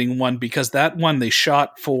fascinating one, because that one they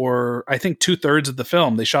shot for, I think, 2/3 of the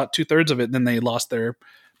film. They shot 2/3 of it, and then they lost their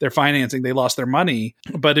financing. They lost their money,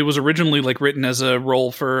 but it was originally written as a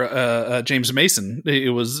role for James Mason.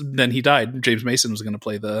 Then he died. James Mason was going to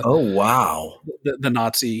play the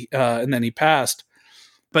Nazi, and then he passed.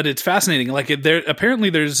 But it's fascinating. Apparently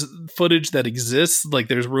there's footage that exists.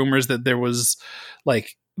 There's rumors that there was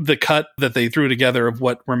the cut that they threw together of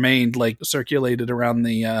what remained, circulated around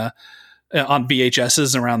the on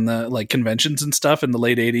VHSs around the conventions and stuff in the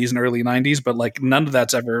late 80s and early 90s, but none of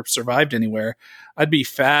that's ever survived anywhere. I'd be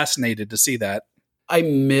fascinated to see that. I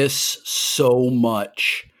miss so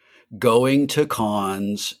much going to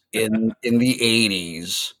cons in the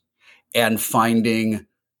 80s and finding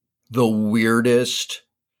the weirdest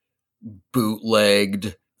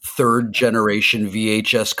bootlegged third generation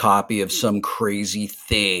VHS copy of some crazy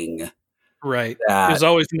thing. Right. It was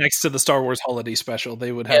always next to the Star Wars Holiday Special.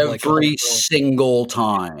 They would have every single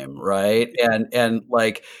time, right?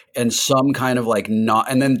 And some kind of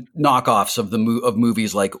and then knockoffs of of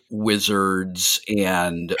movies like Wizards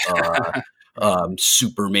and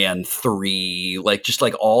Superman 3, like just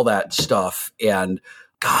like all that stuff. And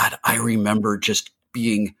God, I remember just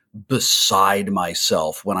being beside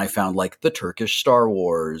myself when I found like the Turkish Star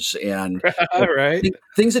Wars and Right.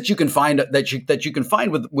 things that you can find that you can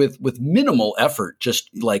find with minimal effort, just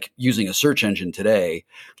like using a search engine today.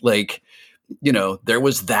 Like, there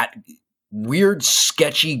was that weird,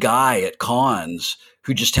 sketchy guy at cons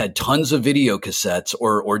who just had tons of video cassettes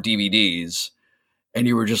or DVDs. And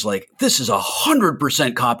you were just like, this is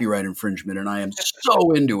 100% copyright infringement. And I am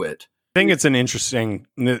so into it. I think it's an interesting,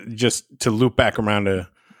 just to loop back around to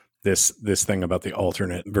this thing about the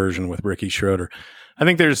alternate version with Ricky Schroeder. I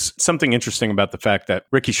think there's something interesting about the fact that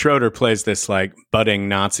Ricky Schroeder plays this like budding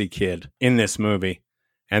Nazi kid in this movie.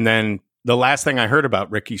 And then the last thing I heard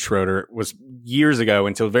about Ricky Schroeder was years ago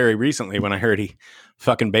until very recently when I heard he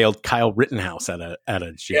fucking bailed Kyle Rittenhouse at a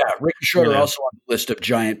jail. Yeah, Ricky Schroeder also on the list of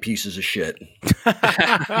giant pieces of shit.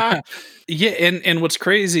 Yeah, and what's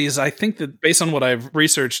crazy is I think that based on what I've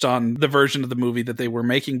researched on the version of the movie that they were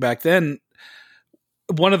making back then,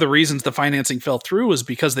 one of the reasons the financing fell through was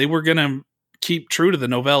because they were going to keep true to the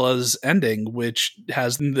novellas ending, which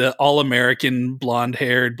has the all-American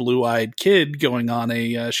blonde-haired, blue-eyed kid going on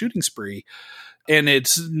a shooting spree. And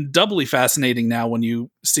it's doubly fascinating now when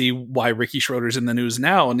you see why Ricky Schroeder's in the news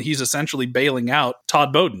now, and he's essentially bailing out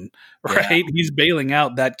Todd Bowden, right? Yeah. He's bailing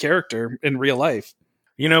out that character in real life.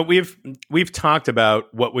 We've talked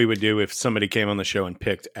about what we would do if somebody came on the show and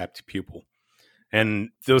picked apt pupil. And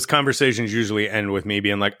those conversations usually end with me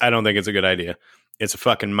being like, I don't think it's a good idea. It's a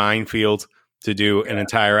fucking minefield to do an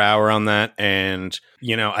entire hour on that. And,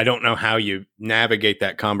 I don't know how you navigate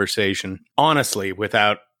that conversation, honestly,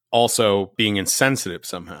 without also being insensitive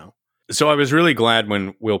somehow. So I was really glad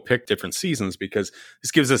when Will picked different seasons because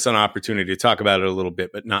this gives us an opportunity to talk about it a little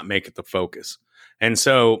bit, but not make it the focus. And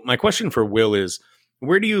so my question for Will is,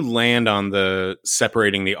 where do you land on the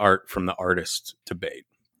separating the art from the artist debate?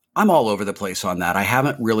 I'm all over the place on that. I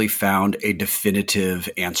haven't really found a definitive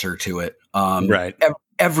answer to it. Right.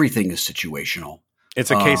 Everything is situational.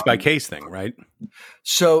 It's a case by case thing, right?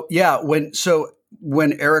 So yeah,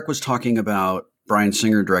 when Eric was talking about Bryan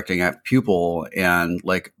Singer directing Apt Pupil, and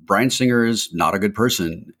like Bryan Singer is not a good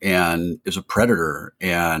person and is a predator,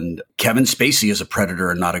 and Kevin Spacey is a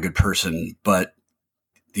predator and not a good person, but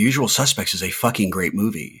The Usual Suspects is a fucking great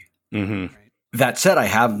movie. Mm-hmm. That said, I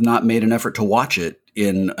have not made an effort to watch it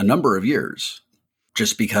in a number of years,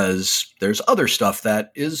 just because there's other stuff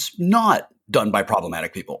that is not done by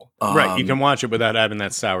problematic people. Right. You can watch it without having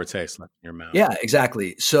that sour taste left in your mouth. Yeah,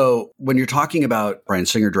 exactly. So when you're talking about Bryan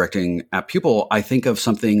Singer directing Apt Pupil, I think of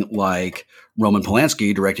something like Roman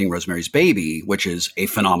Polanski directing Rosemary's Baby, which is a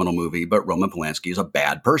phenomenal movie, but Roman Polanski is a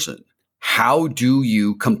bad person. How do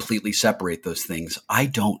you completely separate those things? I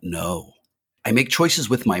don't know. I make choices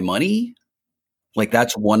with my money. Like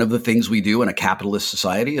that's one of the things we do in a capitalist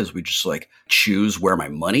society is we just like choose where my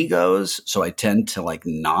money goes. So I tend to like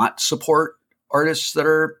not support artists that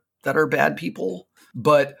are bad people.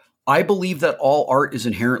 But I believe that all art is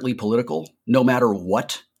inherently political, no matter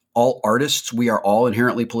what. All artists, we are all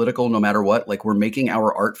inherently political, no matter what. Like we're making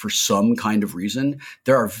our art for some kind of reason.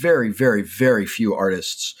 There are very, very, very few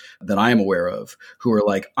artists that I am aware of who are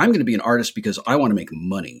like, I'm going to be an artist because I want to make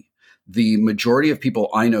money. The majority of people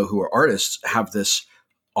I know who are artists have this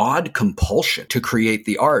odd compulsion to create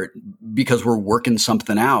the art because we're working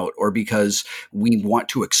something out or because we want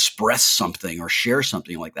to express something or share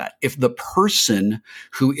something like that. If the person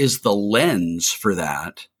who is the lens for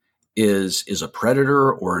that is a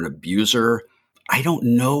predator or an abuser, I don't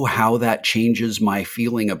know how that changes my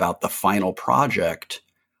feeling about the final project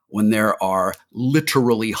when there are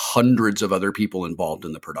literally hundreds of other people involved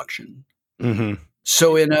in the production. Mm-hmm.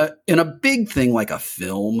 So in a big thing like a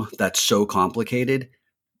film that's so complicated,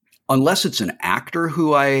 unless it's an actor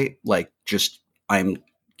who I like,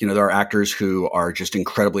 there are actors who are just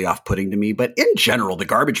incredibly off-putting to me, but in general, the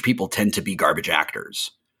garbage people tend to be garbage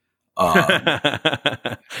actors.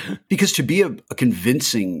 Because to be a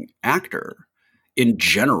convincing actor in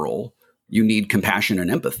general, you need compassion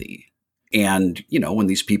and empathy. And, when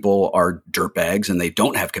these people are dirtbags and they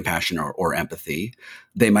don't have compassion or empathy,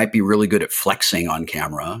 they might be really good at flexing on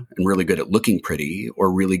camera and really good at looking pretty or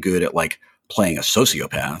really good at like playing a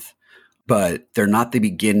sociopath, but they're not the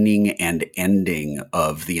beginning and ending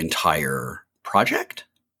of the entire project.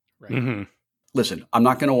 Right. Mm-hmm. Listen, I'm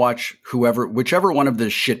not going to watch whichever one of the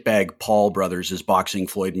shitbag Paul brothers is boxing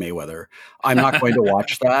Floyd Mayweather. I'm not going to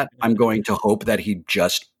watch that. I'm going to hope that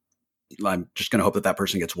I'm just going to hope that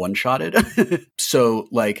person gets one-shotted. So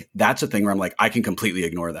like, that's a thing where I'm like, I can completely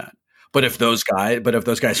ignore that. But if those guys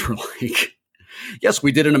were like, yes,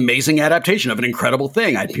 we did an amazing adaptation of an incredible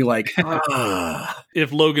thing. I'd be like,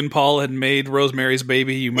 If Logan Paul had made Rosemary's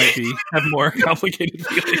Baby, you might have more complicated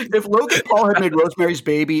feelings. If Logan Paul had made Rosemary's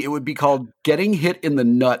Baby, it would be called Getting Hit in the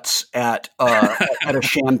Nuts at a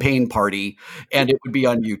champagne party, and it would be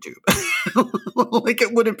on YouTube. Like,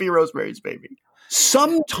 it wouldn't be Rosemary's Baby.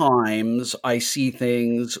 Sometimes I see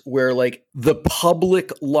things where like the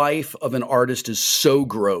public life of an artist is so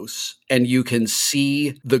gross and you can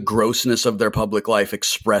see the grossness of their public life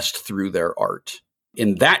expressed through their art.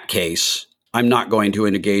 In that case, I'm not going to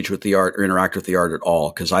engage with the art or interact with the art at all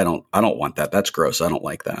because I don't want that. That's gross. I don't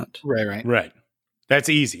like that. Right. That's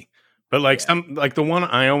easy. But like the one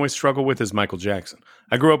I always struggle with is Michael Jackson.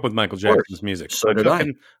 I grew up with Michael Jackson's music. So did I.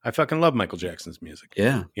 I fucking love Michael Jackson's music.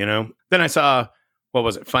 Yeah. You know? Then I saw, what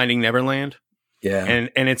was it? Finding Neverland. Yeah.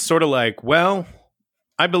 And it's sort of like, well,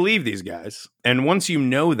 I believe these guys. And once you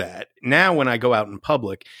know that, now when I go out in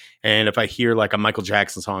public and if I hear like a Michael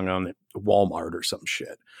Jackson song on Walmart or some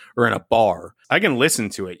shit or in a bar, I can listen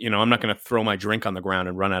to it. You know, I'm not going to throw my drink on the ground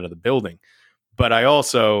and run out of the building. But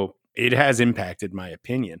it has impacted my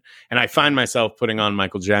opinion. And I find myself putting on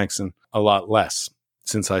Michael Jackson a lot less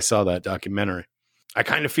since I saw that documentary. I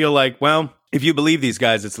kind of feel like, well, if you believe these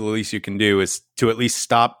guys, it's the least you can do is to at least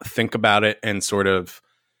stop, think about it, and sort of,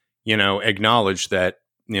 you know, acknowledge that,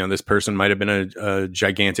 you know, this person might have been a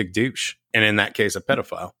gigantic douche. And in that case, a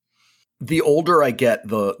pedophile. The older I get,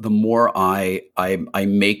 the more I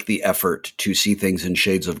make the effort to see things in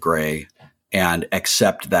shades of gray and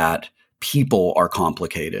accept that people are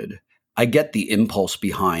complicated. I get the impulse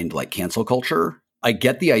behind like cancel culture. I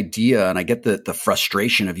get the idea and I get the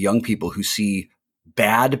frustration of young people who see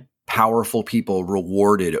bad, powerful people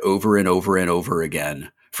rewarded over and over and over again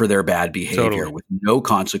for their bad behavior with no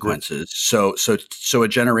consequences. So a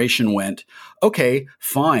generation went, okay,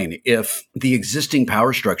 fine. If the existing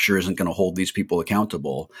power structure isn't going to hold these people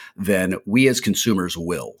accountable, then we as consumers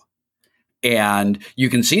will. And you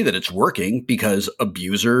can see that it's working because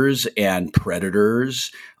abusers and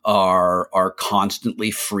predators are constantly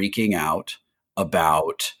freaking out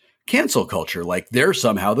about cancel culture, like they're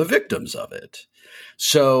somehow the victims of it.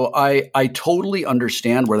 So I totally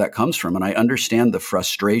understand where that comes from. And I understand the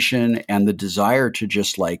frustration and the desire to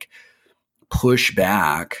just like push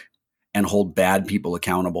back and hold bad people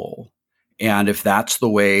accountable. And if that's the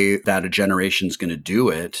way that a generation's going to do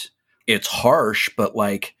it, it's harsh, but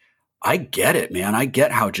like, I get it, man. I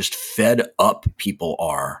get how just fed up people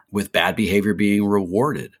are with bad behavior being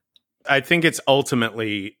rewarded. I think it's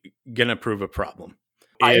ultimately going to prove a problem.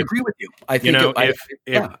 I agree with you. I think, I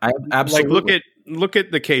absolutely. Like look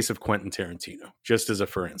at the case of Quentin Tarantino, just as a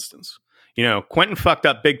for instance. You know, Quentin fucked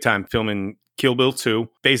up big time filming Kill Bill 2,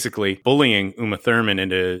 basically bullying Uma Thurman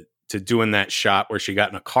into doing that shot where she got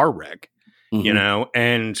in a car wreck. Mm-hmm. You know,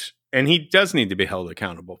 and he does need to be held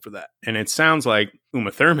accountable for that. And it sounds like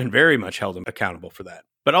Uma Thurman very much held him accountable for that.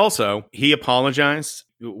 But also, he apologized.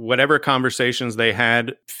 Whatever conversations they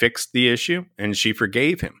had fixed the issue, and she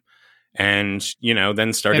forgave him. And, you know,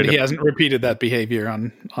 then started... And he hasn't repeated that behavior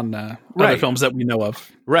on other films that we know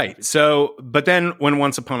of. Right. So, but then when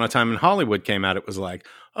Once Upon a Time in Hollywood came out, it was like,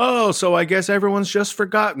 oh, so I guess everyone's just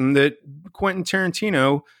forgotten that Quentin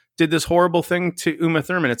Tarantino did this horrible thing to Uma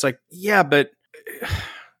Thurman. It's like, yeah, but...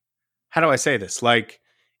 How do I say this? Like,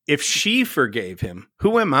 if she forgave him,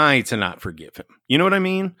 who am I to not forgive him? You know what I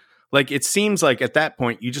mean? Like, it seems like at that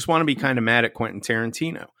point, you just want to be kind of mad at Quentin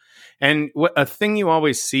Tarantino. And a thing you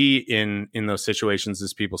always see in those situations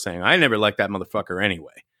is people saying, I never liked that motherfucker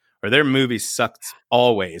anyway. Or their movies sucked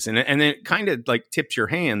always. And it kind of like tips your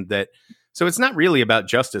hand that, so it's not really about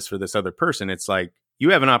justice for this other person. It's like, you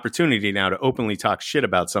have an opportunity now to openly talk shit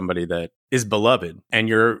about somebody that is beloved, and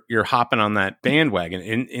you're hopping on that bandwagon.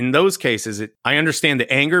 In those cases, I understand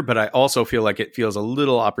the anger, but I also feel like it feels a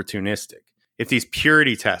little opportunistic. If these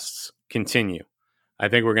purity tests continue, I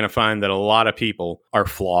think we're going to find that a lot of people are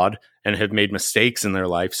flawed and have made mistakes in their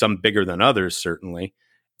life, some bigger than others, certainly.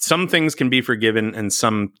 Some things can be forgiven and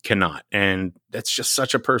some cannot. And that's just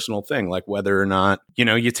such a personal thing, like whether or not, you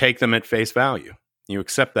know, you take them at face value. You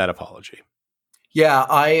accept that apology. Yeah,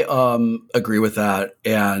 I agree with that.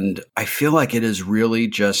 And I feel like it is really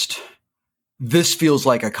just, this feels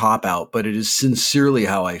like a cop-out, but it is sincerely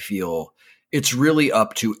how I feel. It's really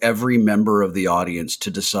up to every member of the audience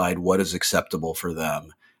to decide what is acceptable for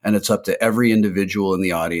them. And it's up to every individual in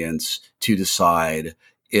the audience to decide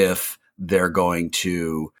if they're going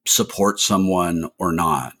to support someone or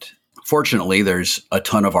not. Fortunately, there's a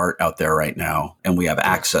ton of art out there right now, and we have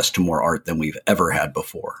access to more art than we've ever had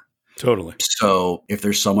before. Totally. So if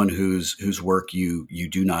there's someone whose work you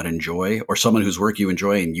do not enjoy, or someone whose work you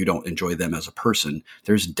enjoy and you don't enjoy them as a person,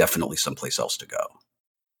 there's definitely someplace else to go.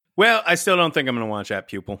 Well, I still don't think I'm going to watch That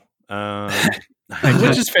Pupil.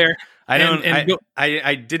 Which is fair. I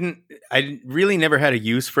really never had a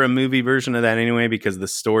use for a movie version of that anyway, because the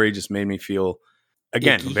story just made me feel,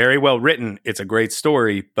 again, icky. very well written. It's a great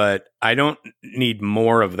story, but I don't need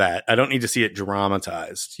more of that. I don't need to see it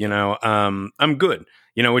dramatized. I'm good,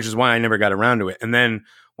 which is why I never got around to it. And then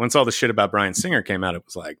once all the shit about Bryan Singer came out, it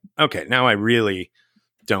was like, okay, now I really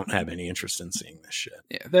don't have any interest in seeing this shit.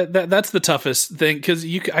 Yeah, that's the toughest thing, because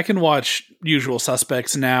I can watch Usual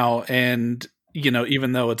Suspects now, and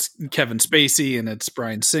even though it's Kevin Spacey and it's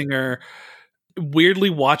Bryan Singer, weirdly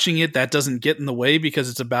watching it, that doesn't get in the way because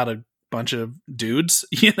it's about a bunch of dudes.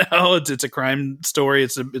 It's a crime story.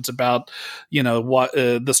 It's about what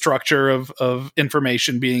the structure of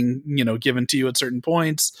information being given to you at certain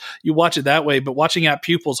points. You watch it that way, but watching At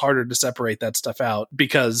Pupil is harder to separate that stuff out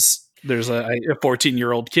because there's a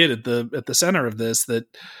 14-year-old kid at the center of this that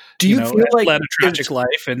do you feel like led a tragic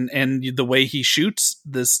life, and the way he shoots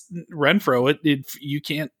this Renfro, you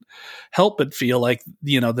can't help but feel like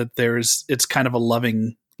that it's kind of a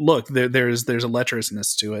loving look. There's a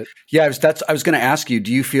lecherousness to it. Yeah, I was going to ask you,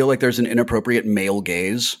 do you feel like there's an inappropriate male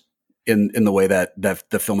gaze in the way that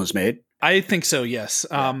the film is made? I think so, yes.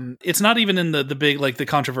 It's not even in the big, like the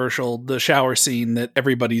controversial, the shower scene that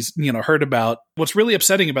everybody's, heard about. What's really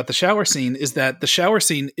upsetting about the shower scene is that the shower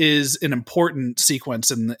scene is an important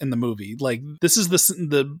sequence in the movie. Like, this is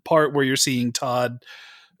the part where you're seeing Todd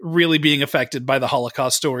really being affected by the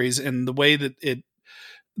Holocaust stories, and the way that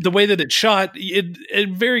it's shot, it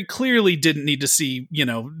very clearly didn't need to see,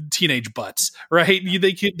 teenage butts, right?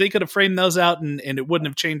 They could have framed those out and it wouldn't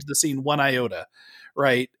have changed the scene one iota.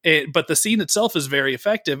 Right. But the scene itself is very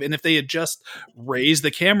effective. And if they had just raised the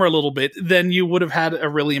camera a little bit, then you would have had a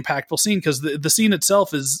really impactful scene, because the scene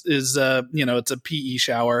itself is it's a PE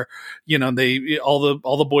shower. All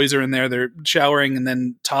the boys are in there, they're showering. And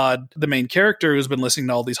then Todd, the main character who's been listening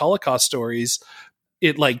to all these Holocaust stories,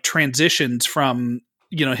 it like transitions from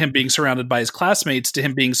him being surrounded by his classmates to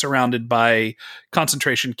him being surrounded by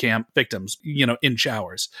concentration camp victims, in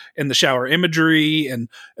showers, and the shower imagery and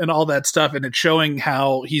all that stuff. And it's showing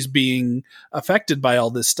how he's being affected by all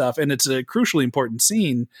this stuff. And it's a crucially important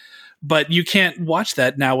scene, but you can't watch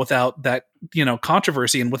that now without that,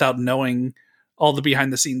 controversy and without knowing all the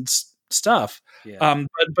behind the scenes stuff. Yeah.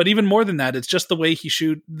 But even more than that, it's just the way he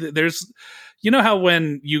shoot. There's, how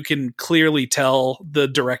when you can clearly tell the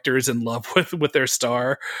director is in love with their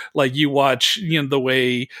star, like you watch, the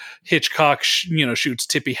way Hitchcock, shoots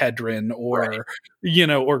Tippi Hedren or, right.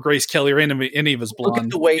 Or Grace Kelly or any of his blonde. Look at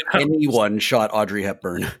the way anyone shot Audrey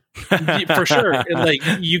Hepburn. For sure. Like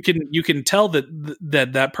you can tell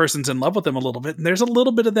that person's in love with him a little bit. And there's a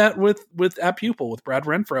little bit of that with At Pupil, with Brad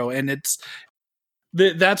Renfro. And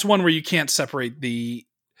that's one where you can't separate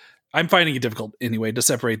I'm finding it difficult anyway to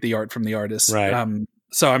separate the art from the artist. Right.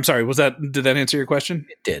 So I'm sorry. Did that answer your question?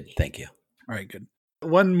 It did. Thank you. All right, good.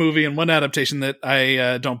 One movie and one adaptation that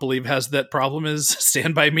I don't believe has that problem is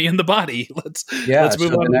Stand By Me in the Body. Let's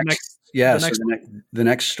move on to the next. Yeah. The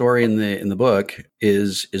next story in the book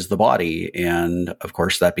is The Body. And of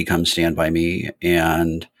course that becomes Stand By Me,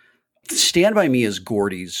 and Stand By Me is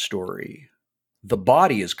Gordie's story. The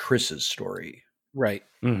Body is Chris's story. Right.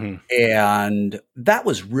 Mm-hmm. And that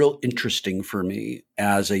was real interesting for me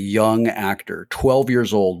as a young actor, 12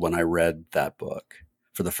 years old when I read that book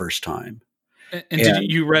for the first time. And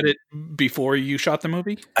did you read it before you shot the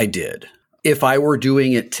movie? I did. If I were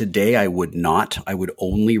doing it today, I would not. I would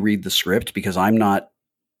only read the script, because I'm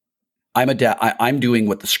doing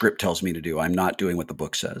what the script tells me to do. I'm not doing what the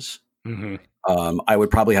book says. Mm-hmm. I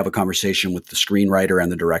would probably have a conversation with the screenwriter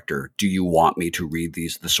and the director. Do you want me to read the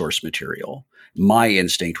source material? My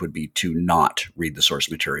instinct would be to not read the source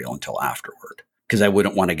material until afterward, because I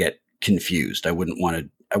wouldn't want to get confused. I wouldn't want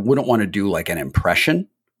to do like an impression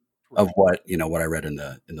of what I read in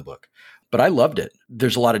the book. But I loved it.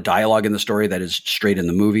 There's a lot of dialogue in the story that is straight in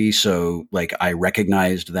the movie, so like I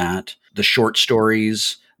recognized that. The short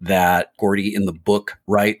stories that Gordie in the book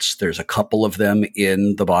writes, there's a couple of them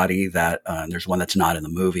in The Body that there's one that's not in the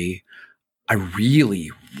movie. I really,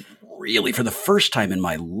 really, for the first time in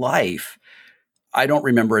my life, I don't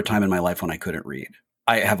remember a time in my life when I couldn't read.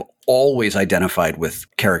 I have always identified with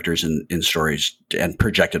characters in stories and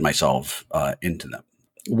projected myself into them.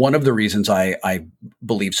 One of the reasons I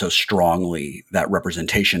believe so strongly that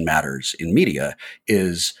representation matters in media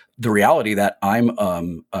is the reality that I'm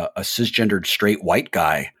a cisgendered straight white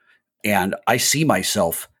guy, and I see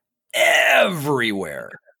myself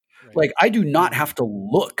everywhere. Like, I do not have to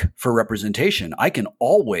look for representation. I can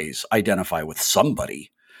always identify with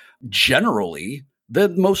somebody. Generally, the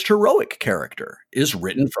most heroic character is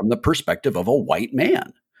written from the perspective of a white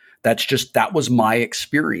man. That was my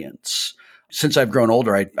experience. Since I've grown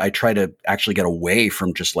older, I try to actually get away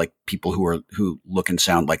from just like people who look and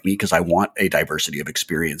sound like me, because I want a diversity of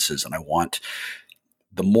experiences, and I want,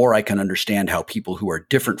 the more I can understand how people who are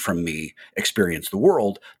different from me experience the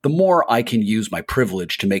world, the more I can use my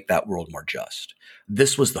privilege to make that world more just.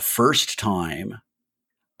 This was the first time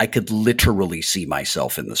I could literally see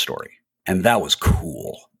myself in the story. And that was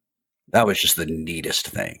cool. That was just the neatest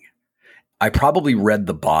thing. I probably read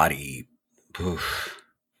The Body 5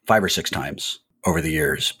 or 6 times over the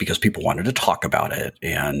years because people wanted to talk about it.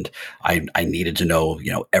 And I needed to know,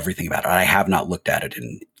 everything about it. I have not looked at it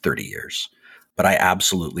in 30 years. But I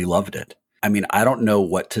absolutely loved it. I mean, I don't know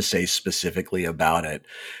what to say specifically about it.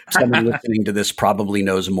 Someone listening to this probably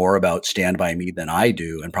knows more about Stand By Me than I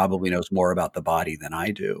do, and probably knows more about The Body than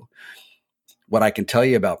I do. What I can tell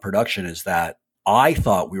you about production is that I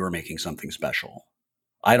thought we were making something special.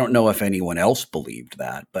 I don't know if anyone else believed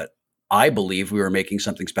that, but I believe we were making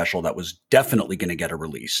something special that was definitely going to get a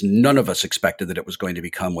release. None of us expected that it was going to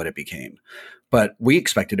become what it became, but we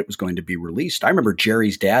expected it was going to be released. I remember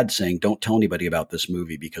Jerry's dad saying, "Don't tell anybody about this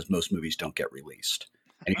movie because most movies don't get released."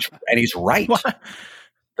 And he's right. What?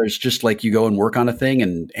 There's just like, you go and work on a thing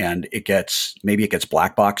and it gets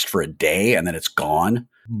black boxed for a day and then it's gone.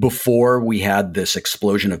 Before we had this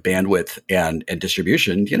explosion of bandwidth and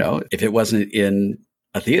distribution, if it wasn't in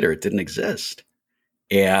a theater, it didn't exist.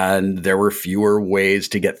 And there were fewer ways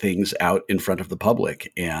to get things out in front of the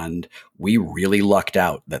public. And we really lucked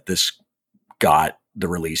out that this got the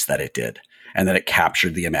release that it did, and that it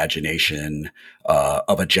captured the imagination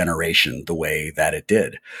of a generation the way that it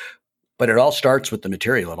did. But it all starts with the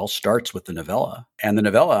material. It all starts with the novella. And the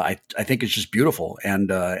novella, I think, is just beautiful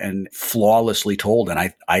and flawlessly told.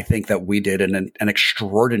 And I think that we did an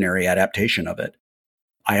extraordinary adaptation of it.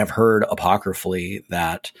 I have heard apocryphally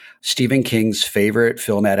that Stephen King's favorite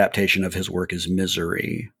film adaptation of his work is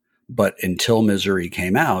Misery, but until Misery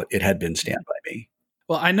came out, it had been Stand By Me.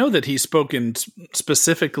 Well, I know that he's spoken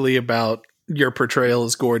specifically about your portrayal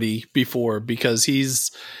as Gordie before, because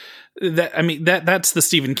that's the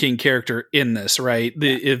Stephen King character in this, right?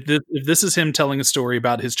 If this is him telling a story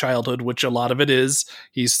about his childhood, which a lot of it is,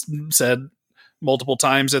 he's said multiple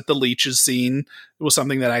times that the leeches scene was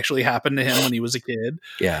something that actually happened to him when he was a kid.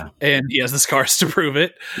 Yeah. And he has the scars to prove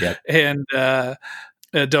it. Yep. And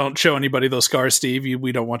don't show anybody those scars, Steve.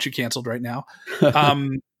 We don't want you canceled right now.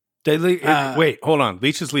 Wait, hold on.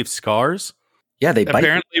 Leeches leave scars? Yeah, they bite.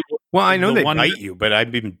 Apparently, well, I know they bite you, but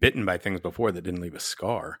I've been bitten by things before that didn't leave a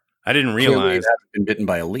scar. I didn't realize. I've been bitten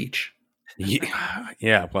by a leech.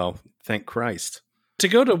 Yeah, well, thank Christ. To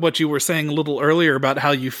go to what you were saying a little earlier about how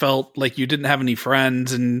you felt like you didn't have any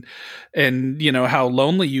friends and how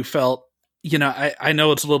lonely you felt, I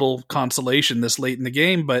know it's a little consolation this late in the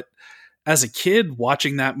game, but as a kid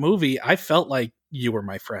watching that movie, I felt like you were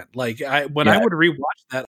my friend. Like I would rewatch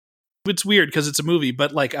that, it's weird because it's a movie,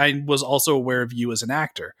 but like I was also aware of you as an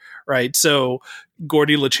actor, right? So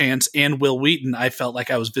Gordie, Lachance, and Wil Wheaton, I felt like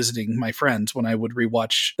I was visiting my friends when I would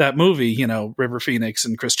rewatch that movie. River Phoenix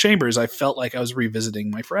and Chris Chambers. I felt like I was revisiting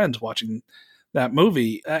my friends watching that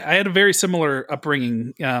movie. I had a very similar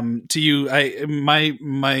upbringing to you. My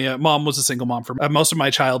mom was a single mom for most of my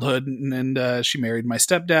childhood, and she married my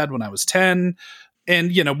stepdad when I was 10.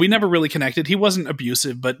 And, we never really connected. He wasn't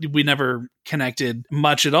abusive, but we never connected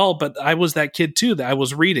much at all. But I was that kid too, that I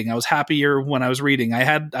was reading. I was happier when I was reading. I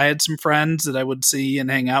had some friends that I would see and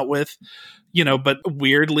hang out with, but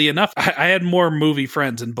weirdly enough, I had more movie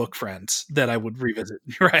friends and book friends that I would revisit.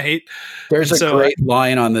 Right. There's a great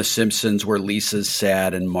line on The Simpsons where Lisa's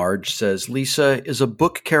sad and Marge says, "Lisa, is a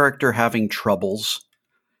book character having troubles?"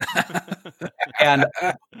 And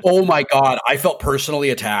oh my God, I felt personally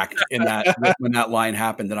attacked in that when that line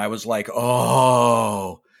happened, and I was like,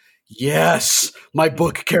 "Oh, yes, my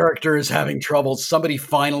book character is having trouble. Somebody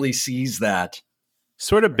finally sees that."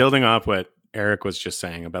 Sort of building off what Eric was just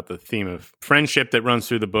saying about the theme of friendship that runs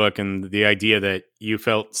through the book, and the idea that you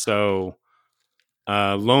felt so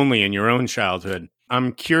lonely in your own childhood.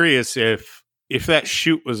 I'm curious if that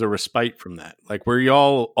shoot was a respite from that. Like, were you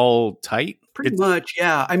all tight? Pretty much,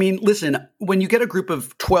 yeah. I mean, listen, when you get a group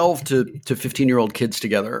of 12 to 15-year-old kids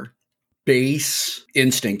together, base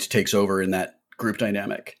instinct takes over in that group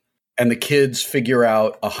dynamic. And the kids figure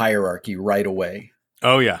out a hierarchy right away.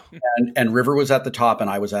 Oh, yeah. And River was at the top and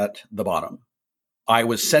I was at the bottom. I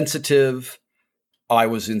was sensitive. I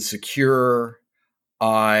was insecure.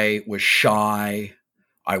 I was shy.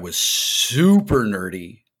 I was super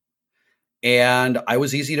nerdy. And I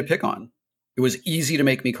was easy to pick on. It was easy to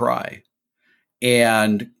make me cry.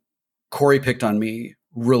 And Corey picked on me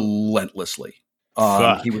relentlessly.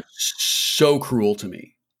 He was so cruel to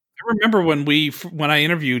me. I remember when I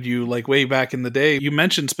interviewed you, like way back in the day, you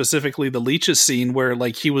mentioned specifically the Leach's scene where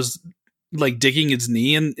like he was like digging his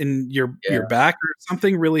knee in your back or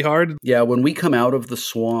something really hard. Yeah, when we come out of the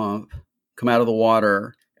swamp, come out of the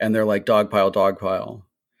water, and they're like dog pile.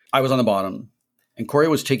 I was on the bottom, and Corey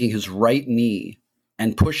was taking his right knee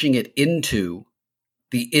and pushing it into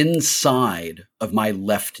the inside of my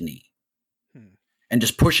left knee, and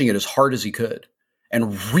just pushing it as hard as he could,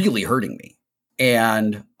 and really hurting me.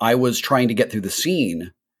 And I was trying to get through the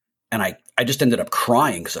scene, and I just ended up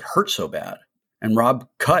crying because it hurt so bad. And Rob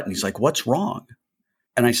cut, and he's like, "What's wrong?"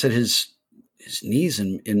 And I said, "His knee's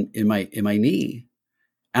in my knee."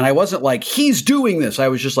 And I wasn't like, "He's doing this." I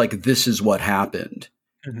was just like, "This is what happened."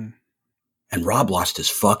 Mm-hmm. And Rob lost his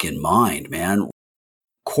fucking mind, man.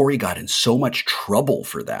 Corey got in so much trouble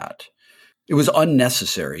for that. It was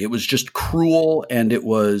unnecessary. It was just cruel, and it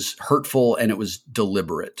was hurtful, and it was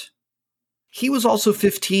deliberate. He was also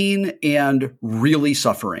 15 and really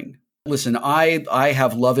suffering. Listen, I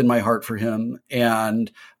have love in my heart for him,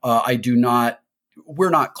 and we're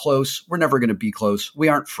not close. We're never going to be close. We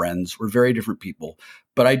aren't friends. We're very different people,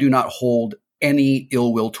 but I do not hold any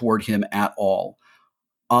ill will toward him at all.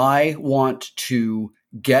 I want to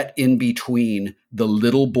get in between the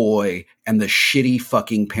little boy and the shitty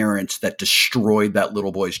fucking parents that destroyed that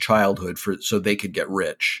little boy's childhood so they could get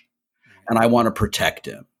rich. And I want to protect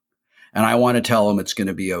him. And I want to tell him it's going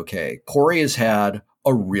to be okay. Corey has had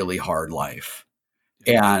a really hard life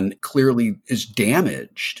and clearly is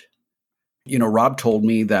damaged. You know, Rob told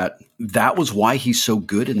me that was why he's so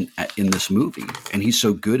good in this movie, and he's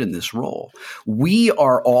so good in this role. We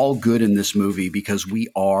are all good in this movie because we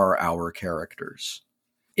are our characters.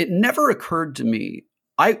 It never occurred to me.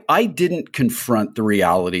 I didn't confront the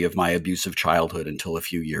reality of my abusive childhood until a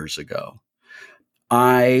few years ago.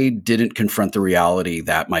 I didn't confront the reality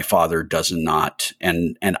that my father does not,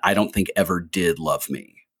 and I don't think ever did love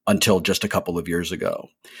me until just a couple of years ago.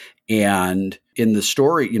 And in the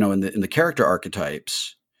story, you know, in the character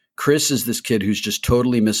archetypes, Chris is this kid who's just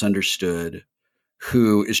totally misunderstood,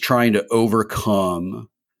 who is trying to overcome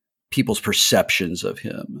people's perceptions of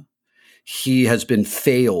him. He has been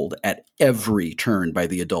failed at every turn by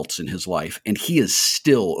the adults in his life, and he is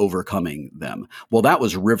still overcoming them. Well, that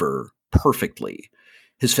was River perfectly.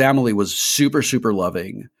 His family was super, super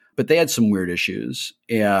loving, but they had some weird issues.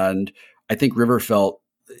 And I think River felt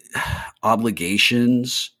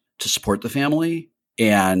obligations to support the family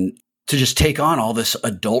and to just take on all this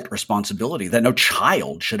adult responsibility that no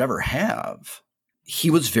child should ever have.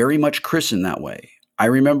 He was very much Chris in that way. I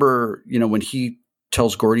remember, you know, when he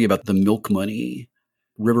tells Gordie about the milk money,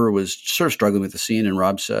 River was sort of struggling with the scene, and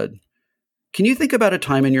Rob said, "Can you think about a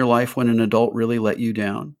time in your life when an adult really let you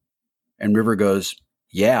down?" And River goes,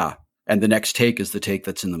 "Yeah." And the next take is the take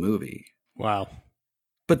that's in the movie. Wow.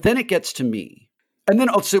 But then it gets to me. And then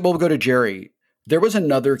we'll go to Jerry. There was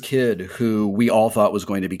another kid who we all thought was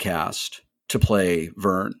going to be cast to play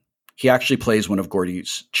Vern. He actually plays one of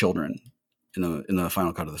Gordie's children in the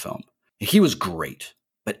final cut of the film. He was great.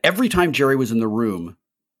 But every time Jerry was in the room,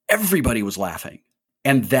 everybody was laughing.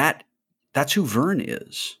 And that's who Vern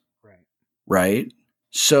is. Right?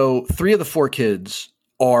 So 3 of the 4 kids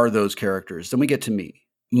are those characters. Then we get to me.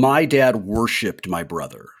 My dad worshipped my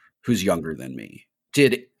brother, who's younger than me,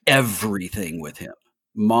 did everything with him.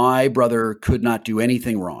 My brother could not do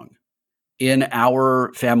anything wrong. In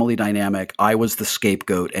our family dynamic, I was the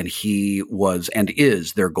scapegoat, and he was and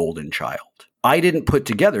is their golden child. I didn't put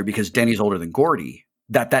together, because Denny's older than Gordie,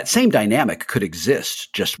 that same dynamic could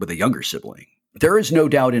exist just with a younger sibling. There is no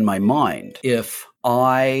doubt in my mind, if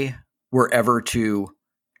I were ever to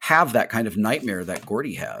have that kind of nightmare that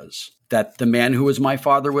Gordie has, that the man who was my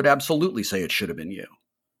father would absolutely say it should have been you.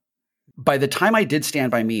 By the time I did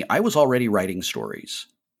Stand By Me, I was already writing stories.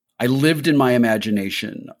 I lived in my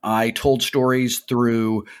imagination. I told stories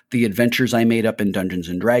through the adventures I made up in Dungeons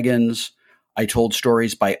and Dragons. I told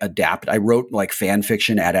stories by I wrote like fan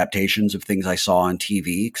fiction adaptations of things I saw on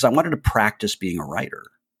TV because I wanted to practice being a writer.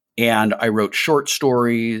 And I wrote short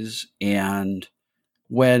stories. And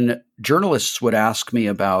when journalists would ask me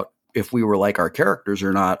about if we were like our characters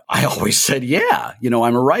or not, I always said, yeah,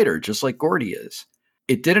 I'm a writer, just like Gordie is.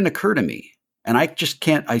 It didn't occur to me. And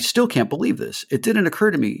I still can't believe this. It didn't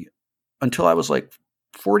occur to me until I was like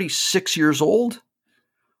 46 years old.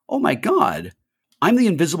 Oh my God, I'm the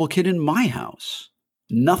invisible kid in my house.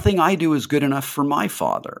 Nothing I do is good enough for my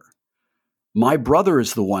father. My brother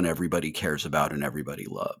is the one everybody cares about and everybody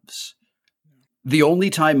loves. The only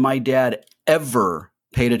time my dad ever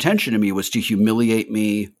paid attention to me was to humiliate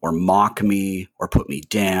me or mock me or put me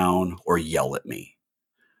down or yell at me.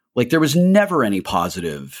 Like there was never any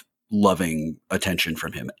positive, loving attention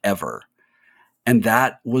from him ever. And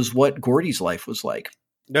that was what Gordie's life was like.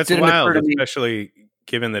 That's wild, especially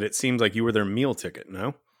given that it seems like you were their meal ticket,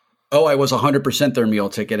 no? Oh, I was 100% their meal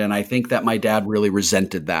ticket. And I think that my dad really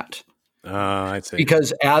resented that. I'd say.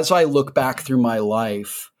 Because as I look back through my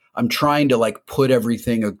life, I'm trying to like put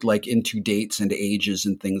everything like into dates and ages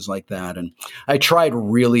and things like that. And I tried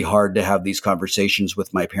really hard to have these conversations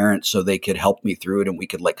with my parents so they could help me through it and we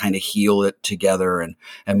could like kind of heal it together and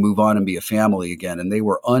move on and be a family again. And they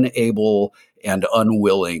were unable and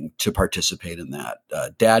unwilling to participate in that.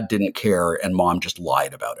 Dad didn't care and mom just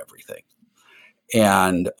lied about everything.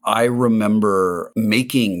 And I remember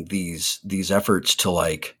making these efforts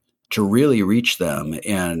to really reach them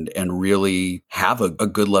and really have a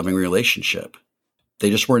good loving relationship.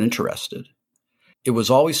 They just weren't interested. It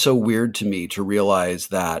was always so weird to me to realize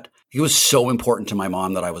that it was so important to my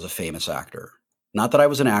mom that I was a famous actor. Not that I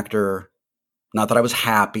was an actor, not that I was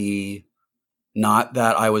happy, not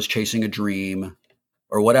that I was chasing a dream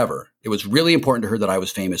or whatever. It was really important to her that I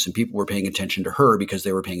was famous and people were paying attention to her because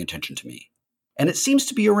they were paying attention to me. And it seems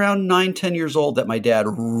to be around 9-10 years old that my dad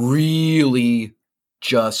really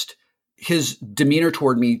just, his demeanor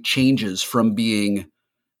toward me changes from being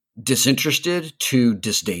disinterested to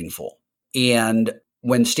disdainful. And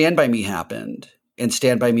when Stand By Me happened, and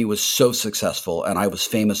Stand By Me was so successful and I was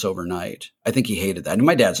famous overnight, I think he hated that. And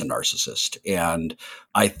my dad's a narcissist. And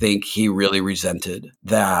I think he really resented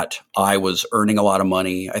that I was earning a lot of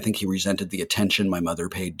money. I think he resented the attention my mother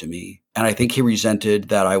paid to me. And I think he resented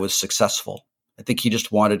that I was successful. I think he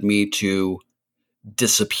just wanted me to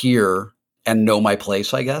disappear and know my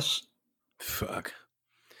place, I guess. Fuck.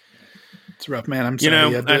 It's rough, man. I'm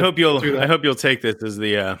sorry. I hope you'll take this as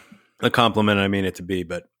the compliment I mean it to be,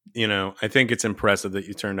 but I think it's impressive that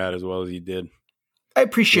you turned out as well as you did. I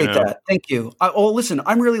appreciate that. Thank you. Listen,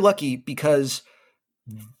 I'm really lucky because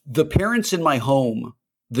the parents in my home,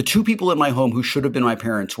 the 2 people in my home who should have been my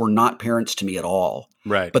parents were not parents to me at all.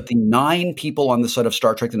 Right. But the 9 people on the set of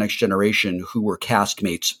Star Trek: The Next Generation who were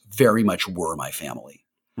castmates very much were my family.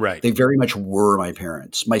 Right. They very much were my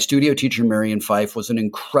parents. My studio teacher, Marion Fife, was an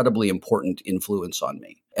incredibly important influence on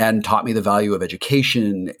me and taught me the value of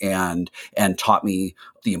education and taught me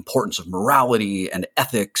the importance of morality and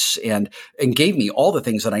ethics and gave me all the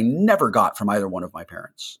things that I never got from either one of my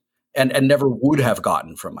parents and never would have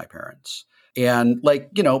gotten from my parents. And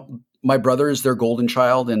my brother is their golden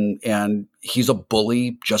child and he's a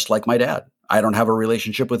bully just like my dad. I don't have a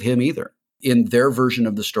relationship with him either. In their version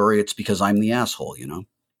of the story, it's because I'm the asshole,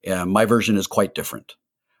 Yeah, my version is quite different.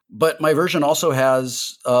 But my version also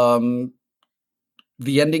has the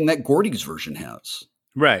ending that Gordie's version has.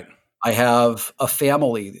 Right. I have a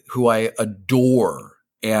family who I adore,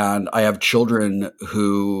 and I have children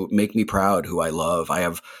who make me proud, who I love. I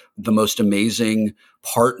have the most amazing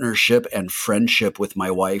partnership and friendship with my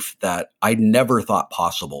wife that I never thought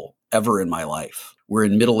possible ever in my life. We're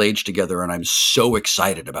in middle age together and I'm so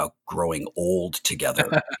excited about growing old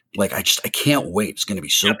together. I can't wait. It's going to be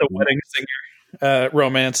so the wedding singer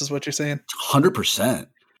romance is what you're saying. 100%.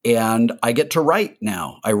 And I get to write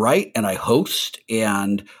now. I write and I host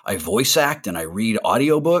and I voice act and I read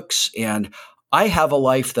audiobooks and I have a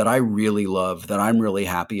life that I really love, that I'm really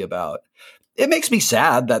happy about. It makes me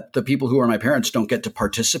sad that the people who are my parents don't get to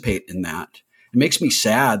participate in that. It makes me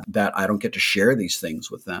sad that I don't get to share these things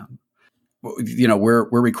with them. We're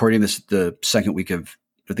recording this at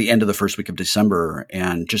the end of the first week of December.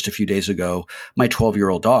 And just a few days ago, my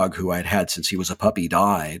 12-year-old dog, who I'd had since he was a puppy,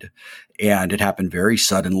 died. And it happened very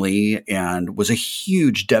suddenly and was a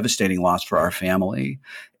huge, devastating loss for our family.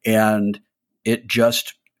 And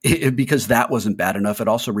because that wasn't bad enough, it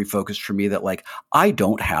also refocused for me that I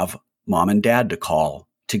don't have mom and dad to call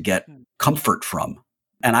to get comfort from.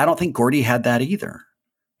 And I don't think Gordie had that either.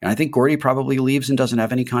 And I think Gordie probably leaves and doesn't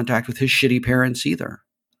have any contact with his shitty parents either.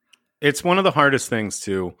 It's one of the hardest things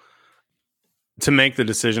to make the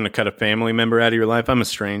decision to cut a family member out of your life. I'm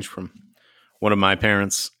estranged from one of my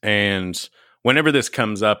parents. And whenever this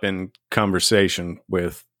comes up in conversation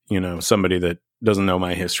with, somebody that doesn't know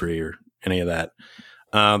my history or any of that,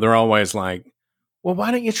 they're always like, well,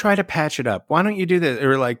 why don't you try to patch it up? Why don't you do this?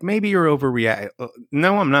 Or maybe you're overreacting.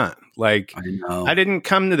 No, I'm not. I didn't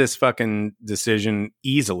come to this fucking decision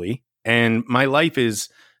easily. And my life is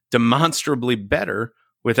demonstrably better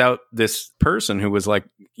without this person who was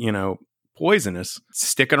poisonous,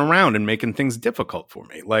 sticking around and making things difficult for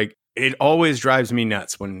me. It always drives me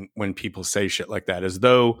nuts when people say shit like that, as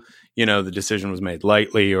though, the decision was made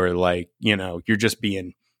lightly or you're just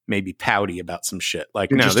being maybe pouty about some shit.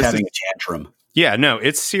 Like, You're no, just this having is a tantrum. yeah, no,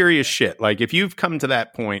 it's serious shit. Like, if you've come to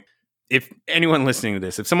that point, if anyone listening to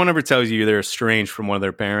this, if someone ever tells you they're estranged from one of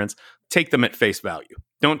their parents, take them at face value.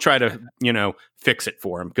 Don't try to, fix it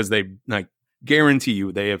for them, because they like guarantee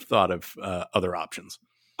you they have thought of other options.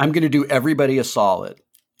 I'm going to do everybody a solid.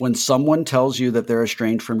 When someone tells you that they're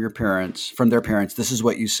estranged from their parents, this is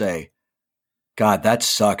what you say. God, that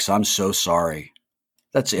sucks. I'm so sorry.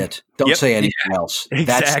 That's it. Don't say anything else.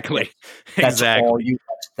 Exactly. That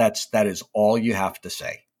is all you have to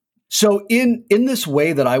say. So in this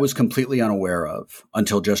way that I was completely unaware of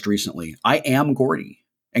until just recently, I am Gordie,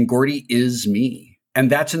 and Gordie is me. And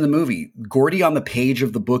that's in the movie. Gordie on the page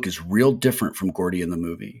of the book is real different from Gordie in the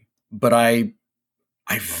movie. But I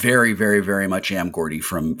very, very, very much am Gordie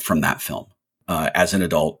from that film as an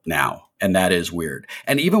adult now. And that is weird.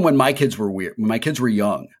 And even when my kids were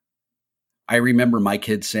young, I remember my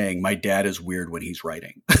kids saying, "My dad is weird when he's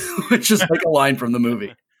writing," which is like a line from the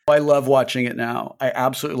movie. I love watching it now. I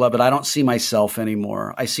absolutely love it. I don't see myself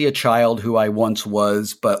anymore. I see a child who I once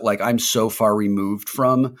was, but like I'm so far removed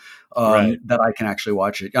from that I can actually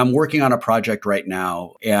watch it. I'm working on a project right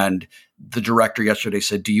now, and the director yesterday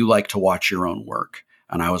said, "Do you like to watch your own work?"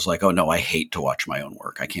 And I was like, "Oh no, I hate to watch my own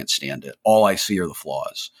work. I can't stand it. All I see are the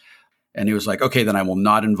flaws." And he was like, "Okay, then I will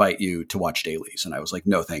not invite you to watch dailies." And I was like,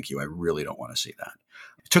 "No, thank you. I really don't want to see that."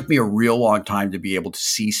 It took me a real long time to be able to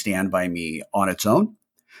see Stand By Me on its own.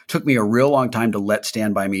 It took me a real long time to let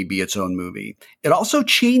Stand By Me be its own movie. It also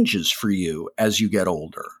changes for you as you get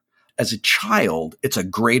older. As a child, it's a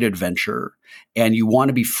great adventure, and you want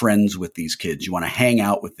to be friends with these kids. You want to hang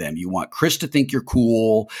out with them. You want Chris to think you're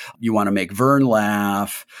cool. You want to make Vern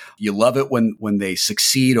laugh. You love it when they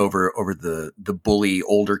succeed over the bully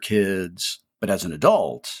older kids. But as an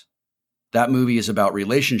adult, that movie is about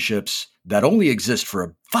relationships that only exist for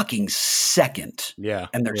a fucking second. Yeah.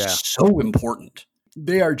 And they're so important.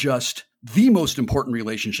 They are just the most important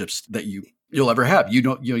relationships that you'll ever have.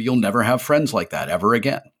 You'll never have friends like that ever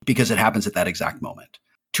again, because it happens at that exact moment.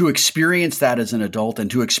 To experience that as an adult, and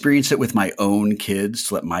to experience it with my own kids,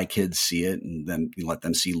 to let my kids see it and then let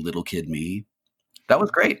them see little kid me, that was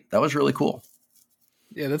great. That was really cool.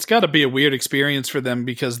 Yeah, that's got to be a weird experience for them,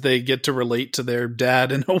 because they get to relate to their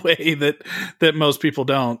dad in a way that most people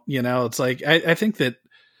don't. It's like I think that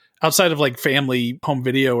outside of like family home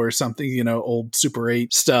video or something, old Super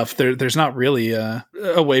 8 stuff, there's not really a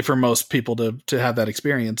way for most people to have that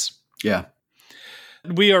experience. Yeah.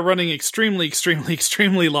 We are running extremely, extremely,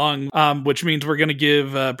 extremely long, which means we're going to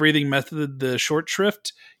give Breathing Method the short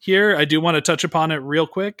shrift here. I do want to touch upon it real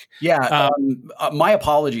quick. Yeah. My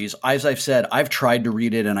apologies. As I've said, I've tried to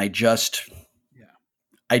read it, and I just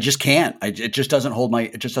can't. It just doesn't hold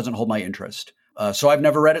my interest. So I've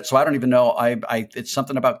never read it. So I don't even know. It's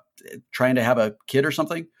something about trying to have a kid or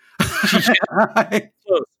something. I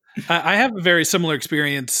have a very similar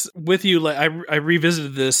experience with you. I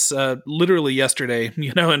revisited this literally yesterday,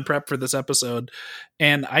 in prep for this episode,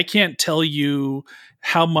 and I can't tell you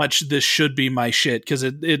how much this should be my shit, because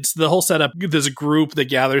it's the whole setup. There's a group that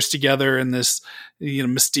gathers together in this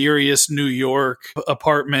mysterious New York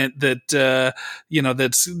apartment that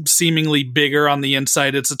that's seemingly bigger on the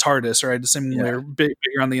inside. It's a TARDIS, right? It's seemingly bigger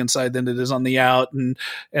on the inside than it is on the out, and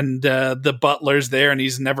the butler's there, and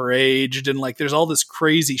he's never aged, and like there's all this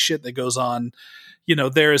crazy shit that goes on.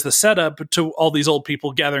 There is the setup to all these old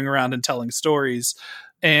people gathering around and telling stories,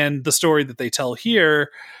 and the story that they tell here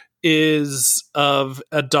is of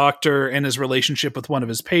a doctor and his relationship with one of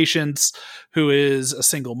his patients, who is a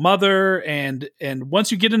single mother. And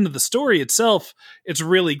once you get into the story itself, it's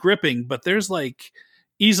really gripping, but there's like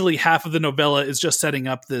easily half of the novella is just setting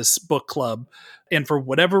up this book club. And for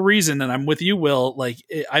whatever reason, and I'm with you, Will,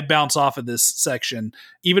 I bounce off of this section.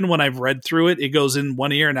 Even when I've read through it, it goes in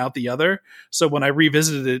one ear and out the other. So when I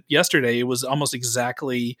revisited it yesterday, it was almost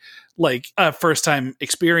exactly like a first time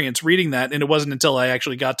experience reading that. And it wasn't until I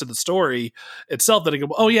actually got to the story itself that I go,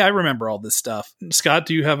 oh yeah, I remember all this stuff. Scott,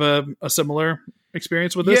 do you have a similar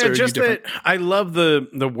experience with this? Yeah, just that I love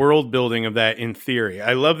the world building of that in theory.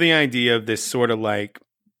 I love the idea of this sort of like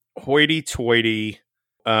hoity-toity,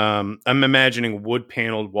 I'm imagining wood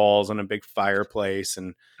paneled walls on a big fireplace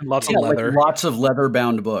and lots of leather. Like lots of leather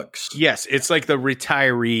bound books. Yes, it's like the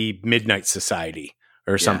retiree Midnight Society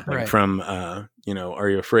or something from Are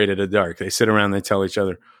You Afraid of the Dark? They sit around, they tell each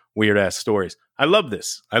other weird ass stories. I love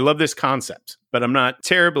this concept, but I'm not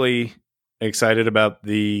terribly excited about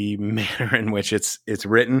the manner in which it's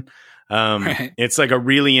written. It's like a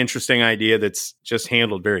really interesting idea that's just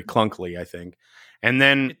handled very clunkily, I think. And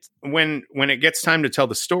then when it gets time to tell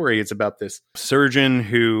the story, it's about this surgeon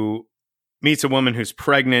who meets a woman who's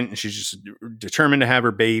pregnant and she's just determined to have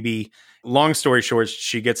her baby. Long story short,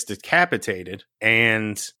 she gets decapitated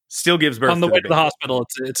and still gives birth on the to way the to the baby. hospital.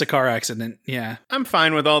 It's a car accident. Yeah. I'm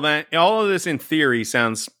fine with all that. All of this in theory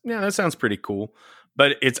sounds pretty cool.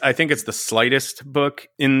 But I think it's the slightest book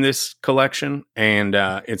in this collection, and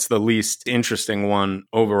it's the least interesting one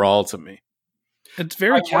overall to me. It's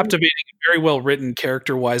very captivating, very well written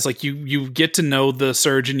character wise. Like you get to know the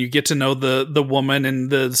surgeon, you get to know the woman and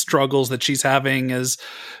the struggles that she's having as,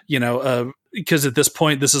 because at this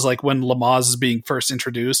point, this is like when Lachance is being first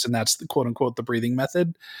introduced, and that's the quote unquote the breathing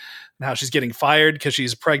method. And how she's getting fired because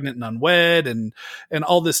she's pregnant and unwed and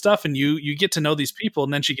all this stuff. And you get to know these people,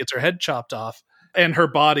 and then she gets her head chopped off. And her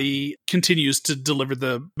body continues to deliver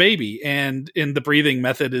the baby, and in the breathing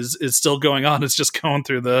method is still going on. It's just going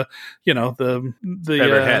through the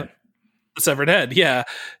Severed head. The severed head. Yeah.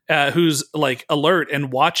 Who's like alert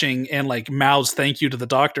and watching and like mouths thank you to the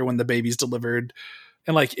doctor when the baby's delivered.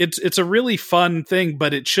 And like, it's a really fun thing,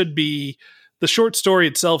 but it should be, the short story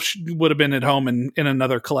itself would have been at home in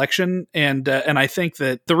another collection. And I think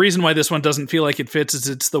that the reason why this one doesn't feel like it fits is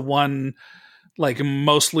it's the one like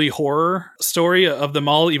mostly horror story of them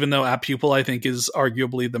all, even though At Pupil I think is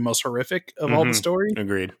arguably the most horrific of all the stories.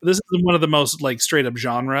 Agreed. This is one of the most like straight up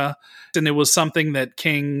genre, and it was something that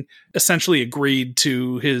King essentially agreed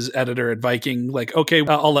to his editor at Viking, like, okay,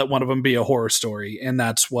 I'll let one of them be a horror story, and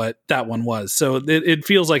that's what that one was. So it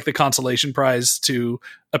feels like the consolation prize to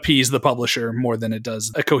appease the publisher more than it does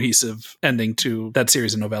a cohesive ending to that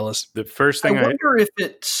series of novellas. The first thing I wonder if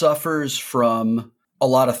it suffers from a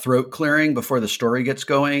lot of throat clearing before the story gets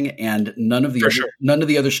going, and none of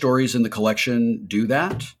the other stories in the collection do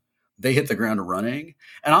that. They hit the ground running,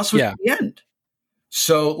 and also at the end.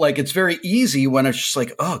 So like, it's very easy when it's just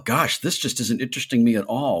like, oh gosh, this just isn't interesting me at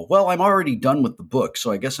all. Well, I'm already done with the book,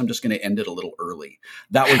 so I guess I'm just going to end it a little early.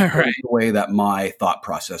 That was the way that my thought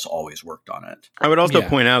process always worked on it. I would also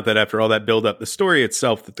point out that after all that build up, the story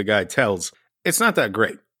itself that the guy tells, it's not that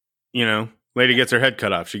great. Lady gets her head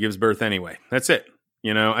cut off. She gives birth anyway. That's it.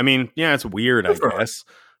 I mean, yeah, it's weird, I guess.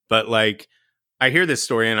 But like, I hear this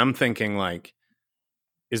story and I'm thinking like,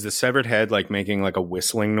 is the severed head like making like a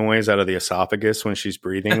whistling noise out of the esophagus when she's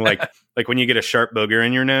breathing? like when you get a sharp booger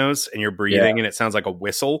in your nose and you're breathing and it sounds like a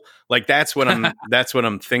whistle. Like that's what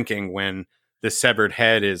I'm thinking when the severed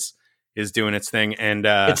head is doing its thing. And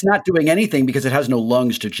it's not doing anything because it has no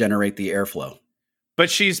lungs to generate the airflow. But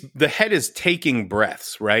the head is taking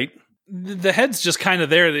breaths, right? The head's just kind of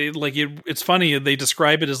there. It's funny. They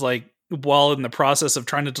describe it as like, while in the process of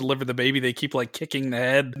trying to deliver the baby, they keep like kicking the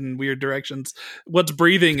head in weird directions. What's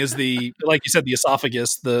breathing is like you said, the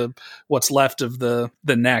esophagus, what's left of the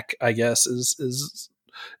neck, I guess, is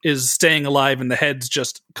staying alive, and the head's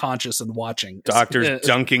just conscious and watching. Doctor's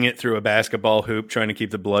dunking it through a basketball hoop, trying to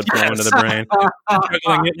keep the blood flowing to the brain.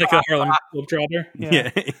 Juggling it like a Harlem Globetrotter.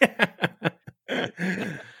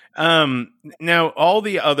 Yeah. Now all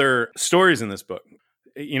the other stories in this book,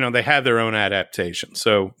 they have their own adaptation.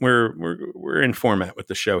 So we're in format with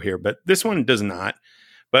the show here, but this one does not.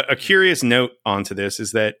 But a curious note onto this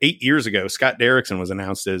is that 8 years ago, Scott Derrickson was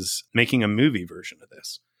announced as making a movie version of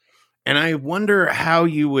this. And I wonder how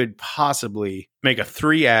you would possibly make a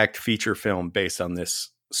 3-act feature film based on this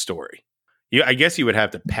story. I guess you would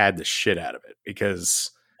have to pad the shit out of it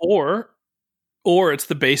because... Or it's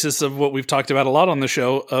the basis of what we've talked about a lot on the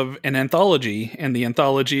show of an anthology. And the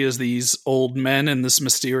anthology is these old men in this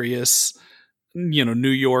mysterious, New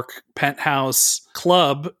York penthouse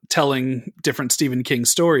club telling different Stephen King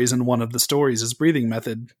stories. And one of the stories is Breathing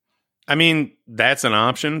Method. I mean, that's an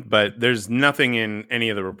option, but there's nothing in any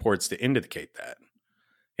of the reports to indicate that.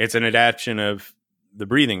 It's an adaptation of the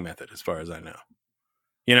Breathing Method, as far as I know.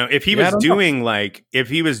 If he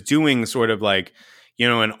was doing sort of like,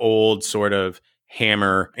 an old sort of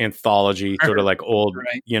Hammer anthology, sort of like old,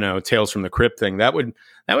 Tales from the Crypt thing, that would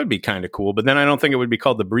be kind of cool. But then I don't think it would be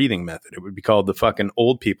called the Breathing Method. It would be called the fucking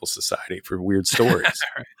Old People Society for weird stories.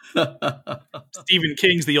 Stephen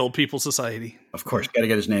King's The Old People Society. Of course, got to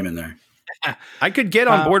get his name in there. I could get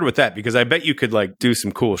on board with that because I bet you could like do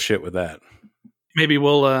some cool shit with that. Maybe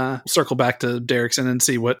we'll circle back to Derrickson and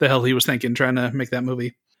see what the hell he was thinking trying to make that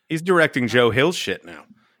movie. He's directing Joe Hill's shit now.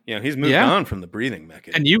 He's moved on from the Breathing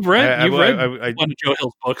Method. And you've read one of Joe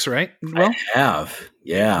Hill's books, right? Well, I have.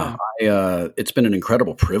 Yeah. It's been an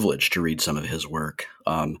incredible privilege to read some of his work.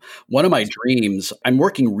 One of my dreams, I'm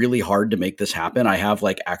working really hard to make this happen. I have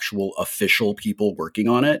like actual official people working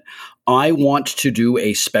on it. I want to do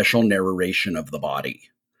a special narration of the body.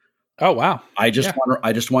 Oh, wow. I just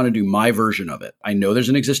want to do my version of it. I know there's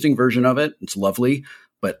an existing version of it. It's lovely,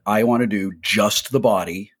 but I want to do just the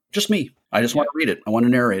body, just me. I just want to read it. I want to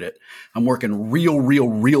narrate it. I'm working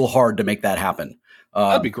real hard to make that happen.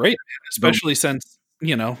 That'd be great, especially since,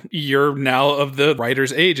 you're now of the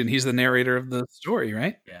writer's age and he's the narrator of the story,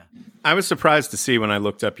 right? Yeah. I was surprised to see when I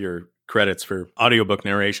looked up your credits for audiobook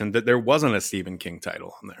narration that there wasn't a Stephen King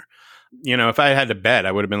title on there. If I had to bet,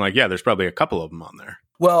 I would have been like, yeah, there's probably a couple of them on there.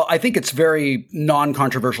 Well, I think it's very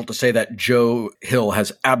non-controversial to say that Joe Hill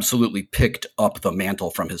has absolutely picked up the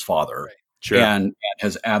mantle from his father. Right. Sure. And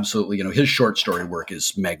has absolutely, his short story work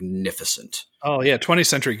is magnificent. Oh, yeah. 20th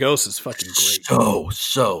Century Ghosts is fucking great.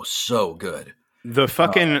 So good.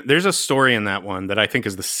 There's a story in that one that I think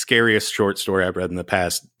is the scariest short story I've read in the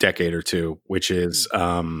past decade or two, which is,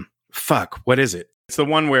 what is it? It's the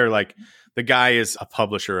one where like the guy is a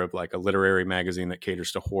publisher of like a literary magazine that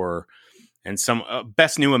caters to horror, and some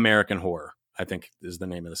Best New American Horror, I think is the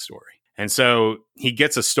name of the story. And so he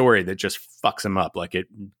gets a story that just fucks him up. Like it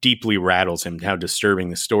deeply rattles him how disturbing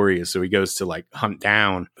the story is. So he goes to like hunt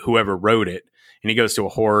down whoever wrote it, and he goes to a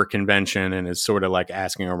horror convention and is sort of like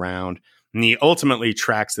asking around. And he ultimately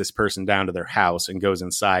tracks this person down to their house and goes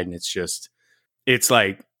inside, and it's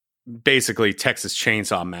like basically Texas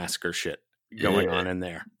Chainsaw Massacre shit going on in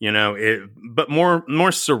there, but more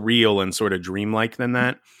surreal and sort of dreamlike than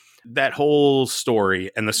that. That whole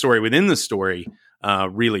story and the story within the story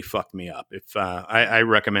really fucked me up. If I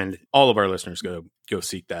recommend all of our listeners go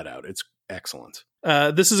seek that out. It's excellent.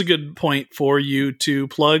 This is a good point for you to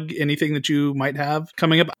plug anything that you might have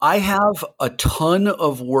coming up. I have a ton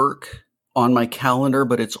of work on my calendar,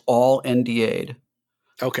 but it's all NDA'd.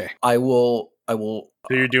 Okay. I will. So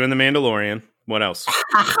you're doing The Mandalorian. What else?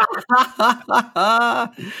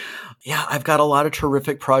 Yeah, I've got a lot of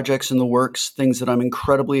terrific projects in the works, things that I'm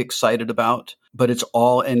incredibly excited about, but it's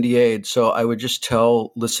all NDA'd. So I would just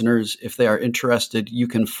tell listeners, if they are interested, you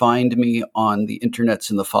can find me on the internets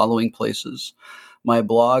in the following places. My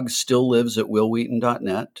blog still lives at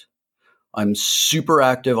wilwheaton.net. I'm super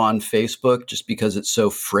active on Facebook just because it's so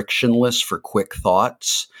frictionless for quick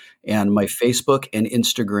thoughts. And my Facebook and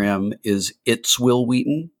Instagram is It's Wil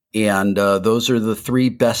Wheaton. And those are the three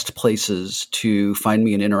best places to find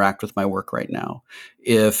me and interact with my work right now.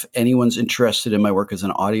 If anyone's interested in my work as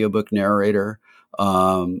an audiobook narrator,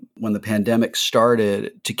 when the pandemic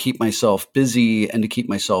started, to keep myself busy and to keep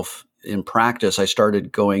myself in practice, I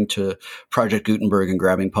started going to Project Gutenberg and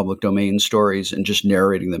grabbing public domain stories and just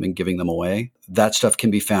narrating them and giving them away. That stuff can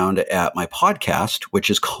be found at my podcast, which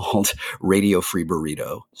is called Radio Free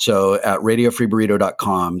Burrito. So at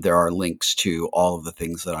radiofreeburrito.com, there are links to all of the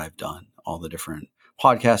things that I've done, all the different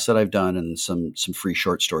podcasts that I've done, and some free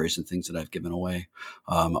short stories and things that I've given away.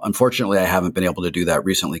 Unfortunately, I haven't been able to do that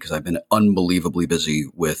recently because I've been unbelievably busy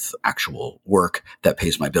with actual work that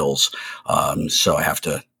pays my bills. So I have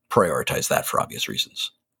to prioritize that for obvious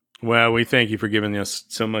reasons. Well, we thank you for giving us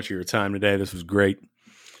so much of your time today. This was great.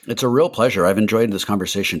 It's a real pleasure. I've enjoyed this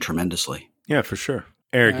conversation tremendously. Yeah, for sure.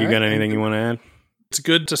 Eric, you got anything you want to add? It's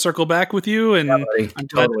good to circle back with you, and I'm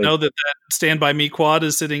glad to know that Stand By Me quad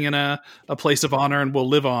is sitting in a place of honor and will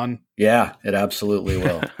live on. Yeah, it absolutely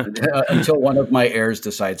will. Until one of my heirs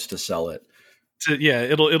decides to sell it.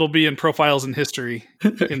 It'll be in Profiles in History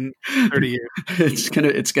in 30 years.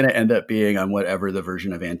 It's gonna end up being on whatever the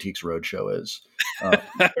version of Antiques Roadshow is. Right.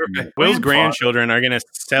 Will's grandchildren are gonna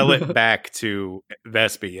sell it back to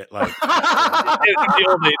Vespi at like the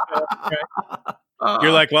old age, right?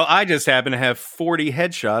 You're like, well, I just happen to have 40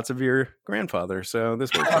 headshots of your grandfather, so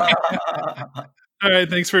this works out. All right,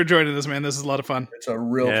 thanks for joining us, man. This is a lot of fun. It's a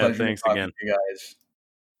real pleasure. Thanks to again, to you guys.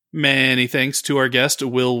 Many thanks to our guest,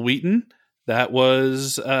 Wil Wheaton. That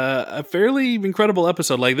was a fairly incredible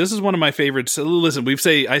episode. Like, this is one of my favorites. Listen,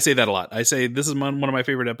 I say that a lot. I say this is one of my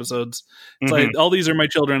favorite episodes. It's like, all these are my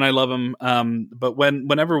children. I love them. But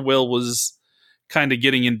whenever Will was kind of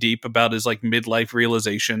getting in deep about his like midlife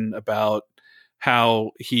realization about how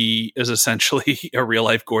he is essentially a real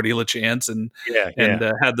life Gordie Lachance and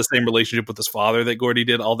had the same relationship with his father that Gordie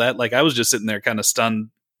did, all that. Like, I was just sitting there kind of stunned,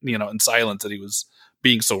 in silence that he was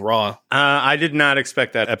being so raw. I did not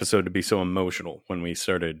expect that episode to be so emotional when we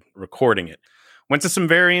started recording it. Went to some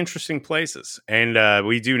very interesting places. And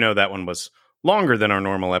we do know that one was longer than our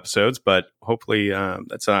normal episodes, but hopefully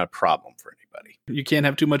that's not a problem for anybody. You can't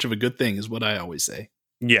have too much of a good thing is what I always say.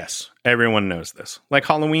 Yes, everyone knows this. Like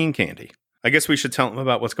Halloween candy. I guess we should tell them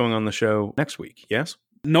about what's going on the show next week, yes?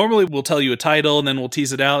 Normally we'll tell you a title and then we'll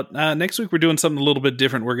tease it out. Next week we're doing something a little bit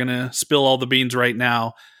different. We're going to spill all the beans right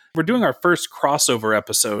now. We're doing our first crossover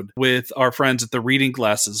episode with our friends at the Reading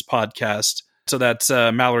Glasses podcast. So that's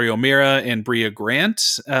Mallory O'Meara and Bria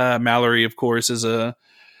Grant. Mallory, of course, is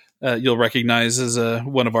you'll recognize as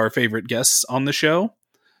one of our favorite guests on the show.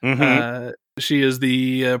 Mm-hmm. She is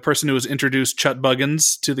the person who has introduced Chut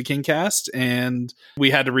Buggins to the KingCast, and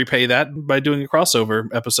we had to repay that by doing a crossover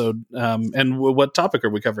episode. And what topic are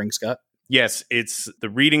we covering, Scott? Yes, it's the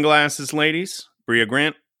Reading Glasses ladies, Bria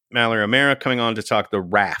Grant, Mallory O'Mara, coming on to talk The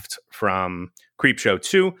Raft from Creepshow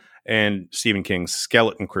 2 and Stephen King's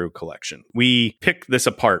Skeleton Crew collection. We picked this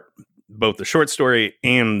apart, both the short story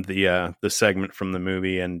and the segment from the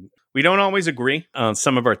movie, and we don't always agree on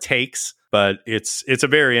some of our takes, but it's a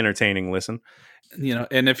very entertaining listen.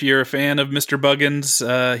 And if you're a fan of Mr.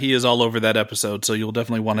 Buggins, he is all over that episode, so you'll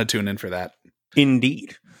definitely want to tune in for that.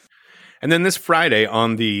 Indeed. And then this Friday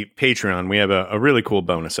on the Patreon, we have a really cool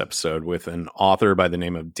bonus episode with an author by the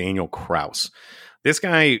name of Daniel Kraus. This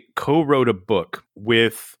guy co-wrote a book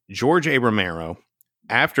with George A. Romero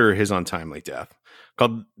after his untimely death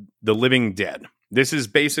called The Living Dead. This is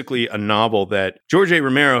basically a novel that George A.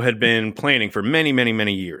 Romero had been planning for many, many,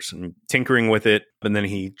 many years and tinkering with it, and then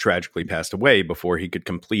he tragically passed away before he could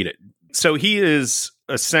complete it. So he is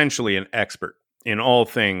essentially an expert in all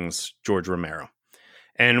things George Romero.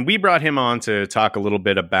 And we brought him on to talk a little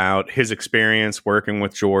bit about his experience working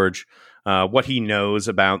with George, what he knows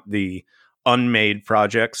about the unmade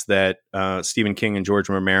projects that Stephen King and George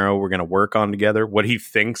Romero were going to work on together, what he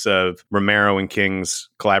thinks of Romero and King's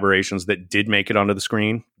collaborations that did make it onto the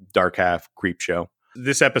screen, Dark Half, Creepshow.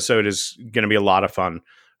 This episode is going to be a lot of fun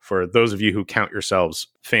for those of you who count yourselves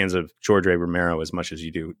fans of George A. Romero as much as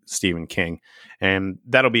you do Stephen King. And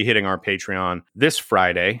that'll be hitting our Patreon this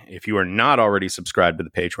Friday. If you are not already subscribed to the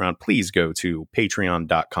Patreon, please go to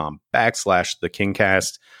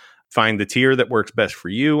patreon.com/thekingcast. Find the tier that works best for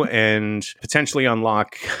you and potentially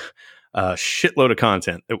unlock a shitload of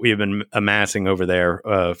content that we have been amassing over there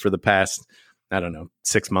for the past,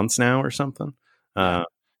 6 months now or something. Ton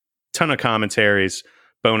of commentaries,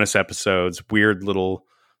 bonus episodes, weird little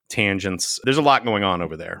tangents. There's a lot going on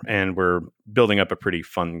over there, and we're building up a pretty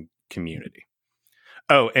fun community.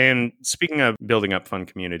 Oh, and speaking of building up fun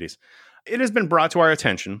communities, it has been brought to our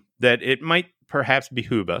attention that it might perhaps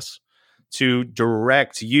behoove us to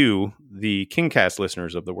direct you, the KingCast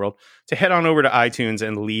listeners of the world, to head on over to iTunes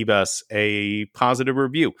and leave us a positive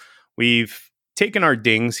review. We've taken our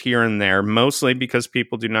dings here and there, mostly because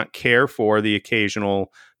people do not care for the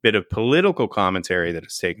occasional bit of political commentary that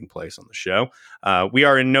has taken place on the show. We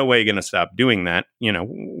are in no way going to stop doing that,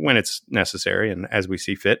 when it's necessary and as we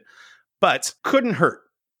see fit. But couldn't hurt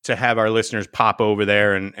to have our listeners pop over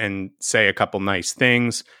there and say a couple nice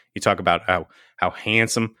things. You talk about how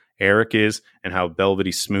handsome Eric is and how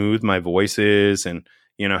velvety smooth my voice is, and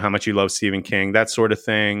how much you love Stephen King, that sort of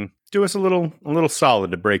thing. Do us a little solid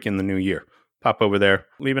to break in the new year. Pop over there,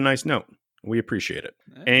 leave a nice note. We appreciate it.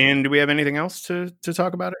 And do we have anything else to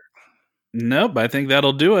talk about it? Nope, I think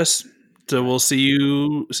that'll do us. So we'll see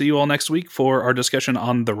you all next week for our discussion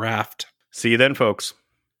on The Raft. See you then, folks.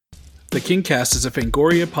 The KingCast is a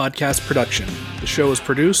Fangoria podcast production. The show is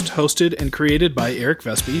produced, hosted, and created by Eric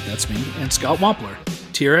Vespi, that's me, and Scott Wampler.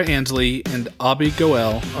 Tira Ansley and Abhi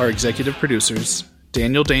Goel are executive producers.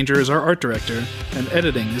 Daniel Danger is our art director, and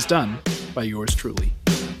editing is done by yours truly.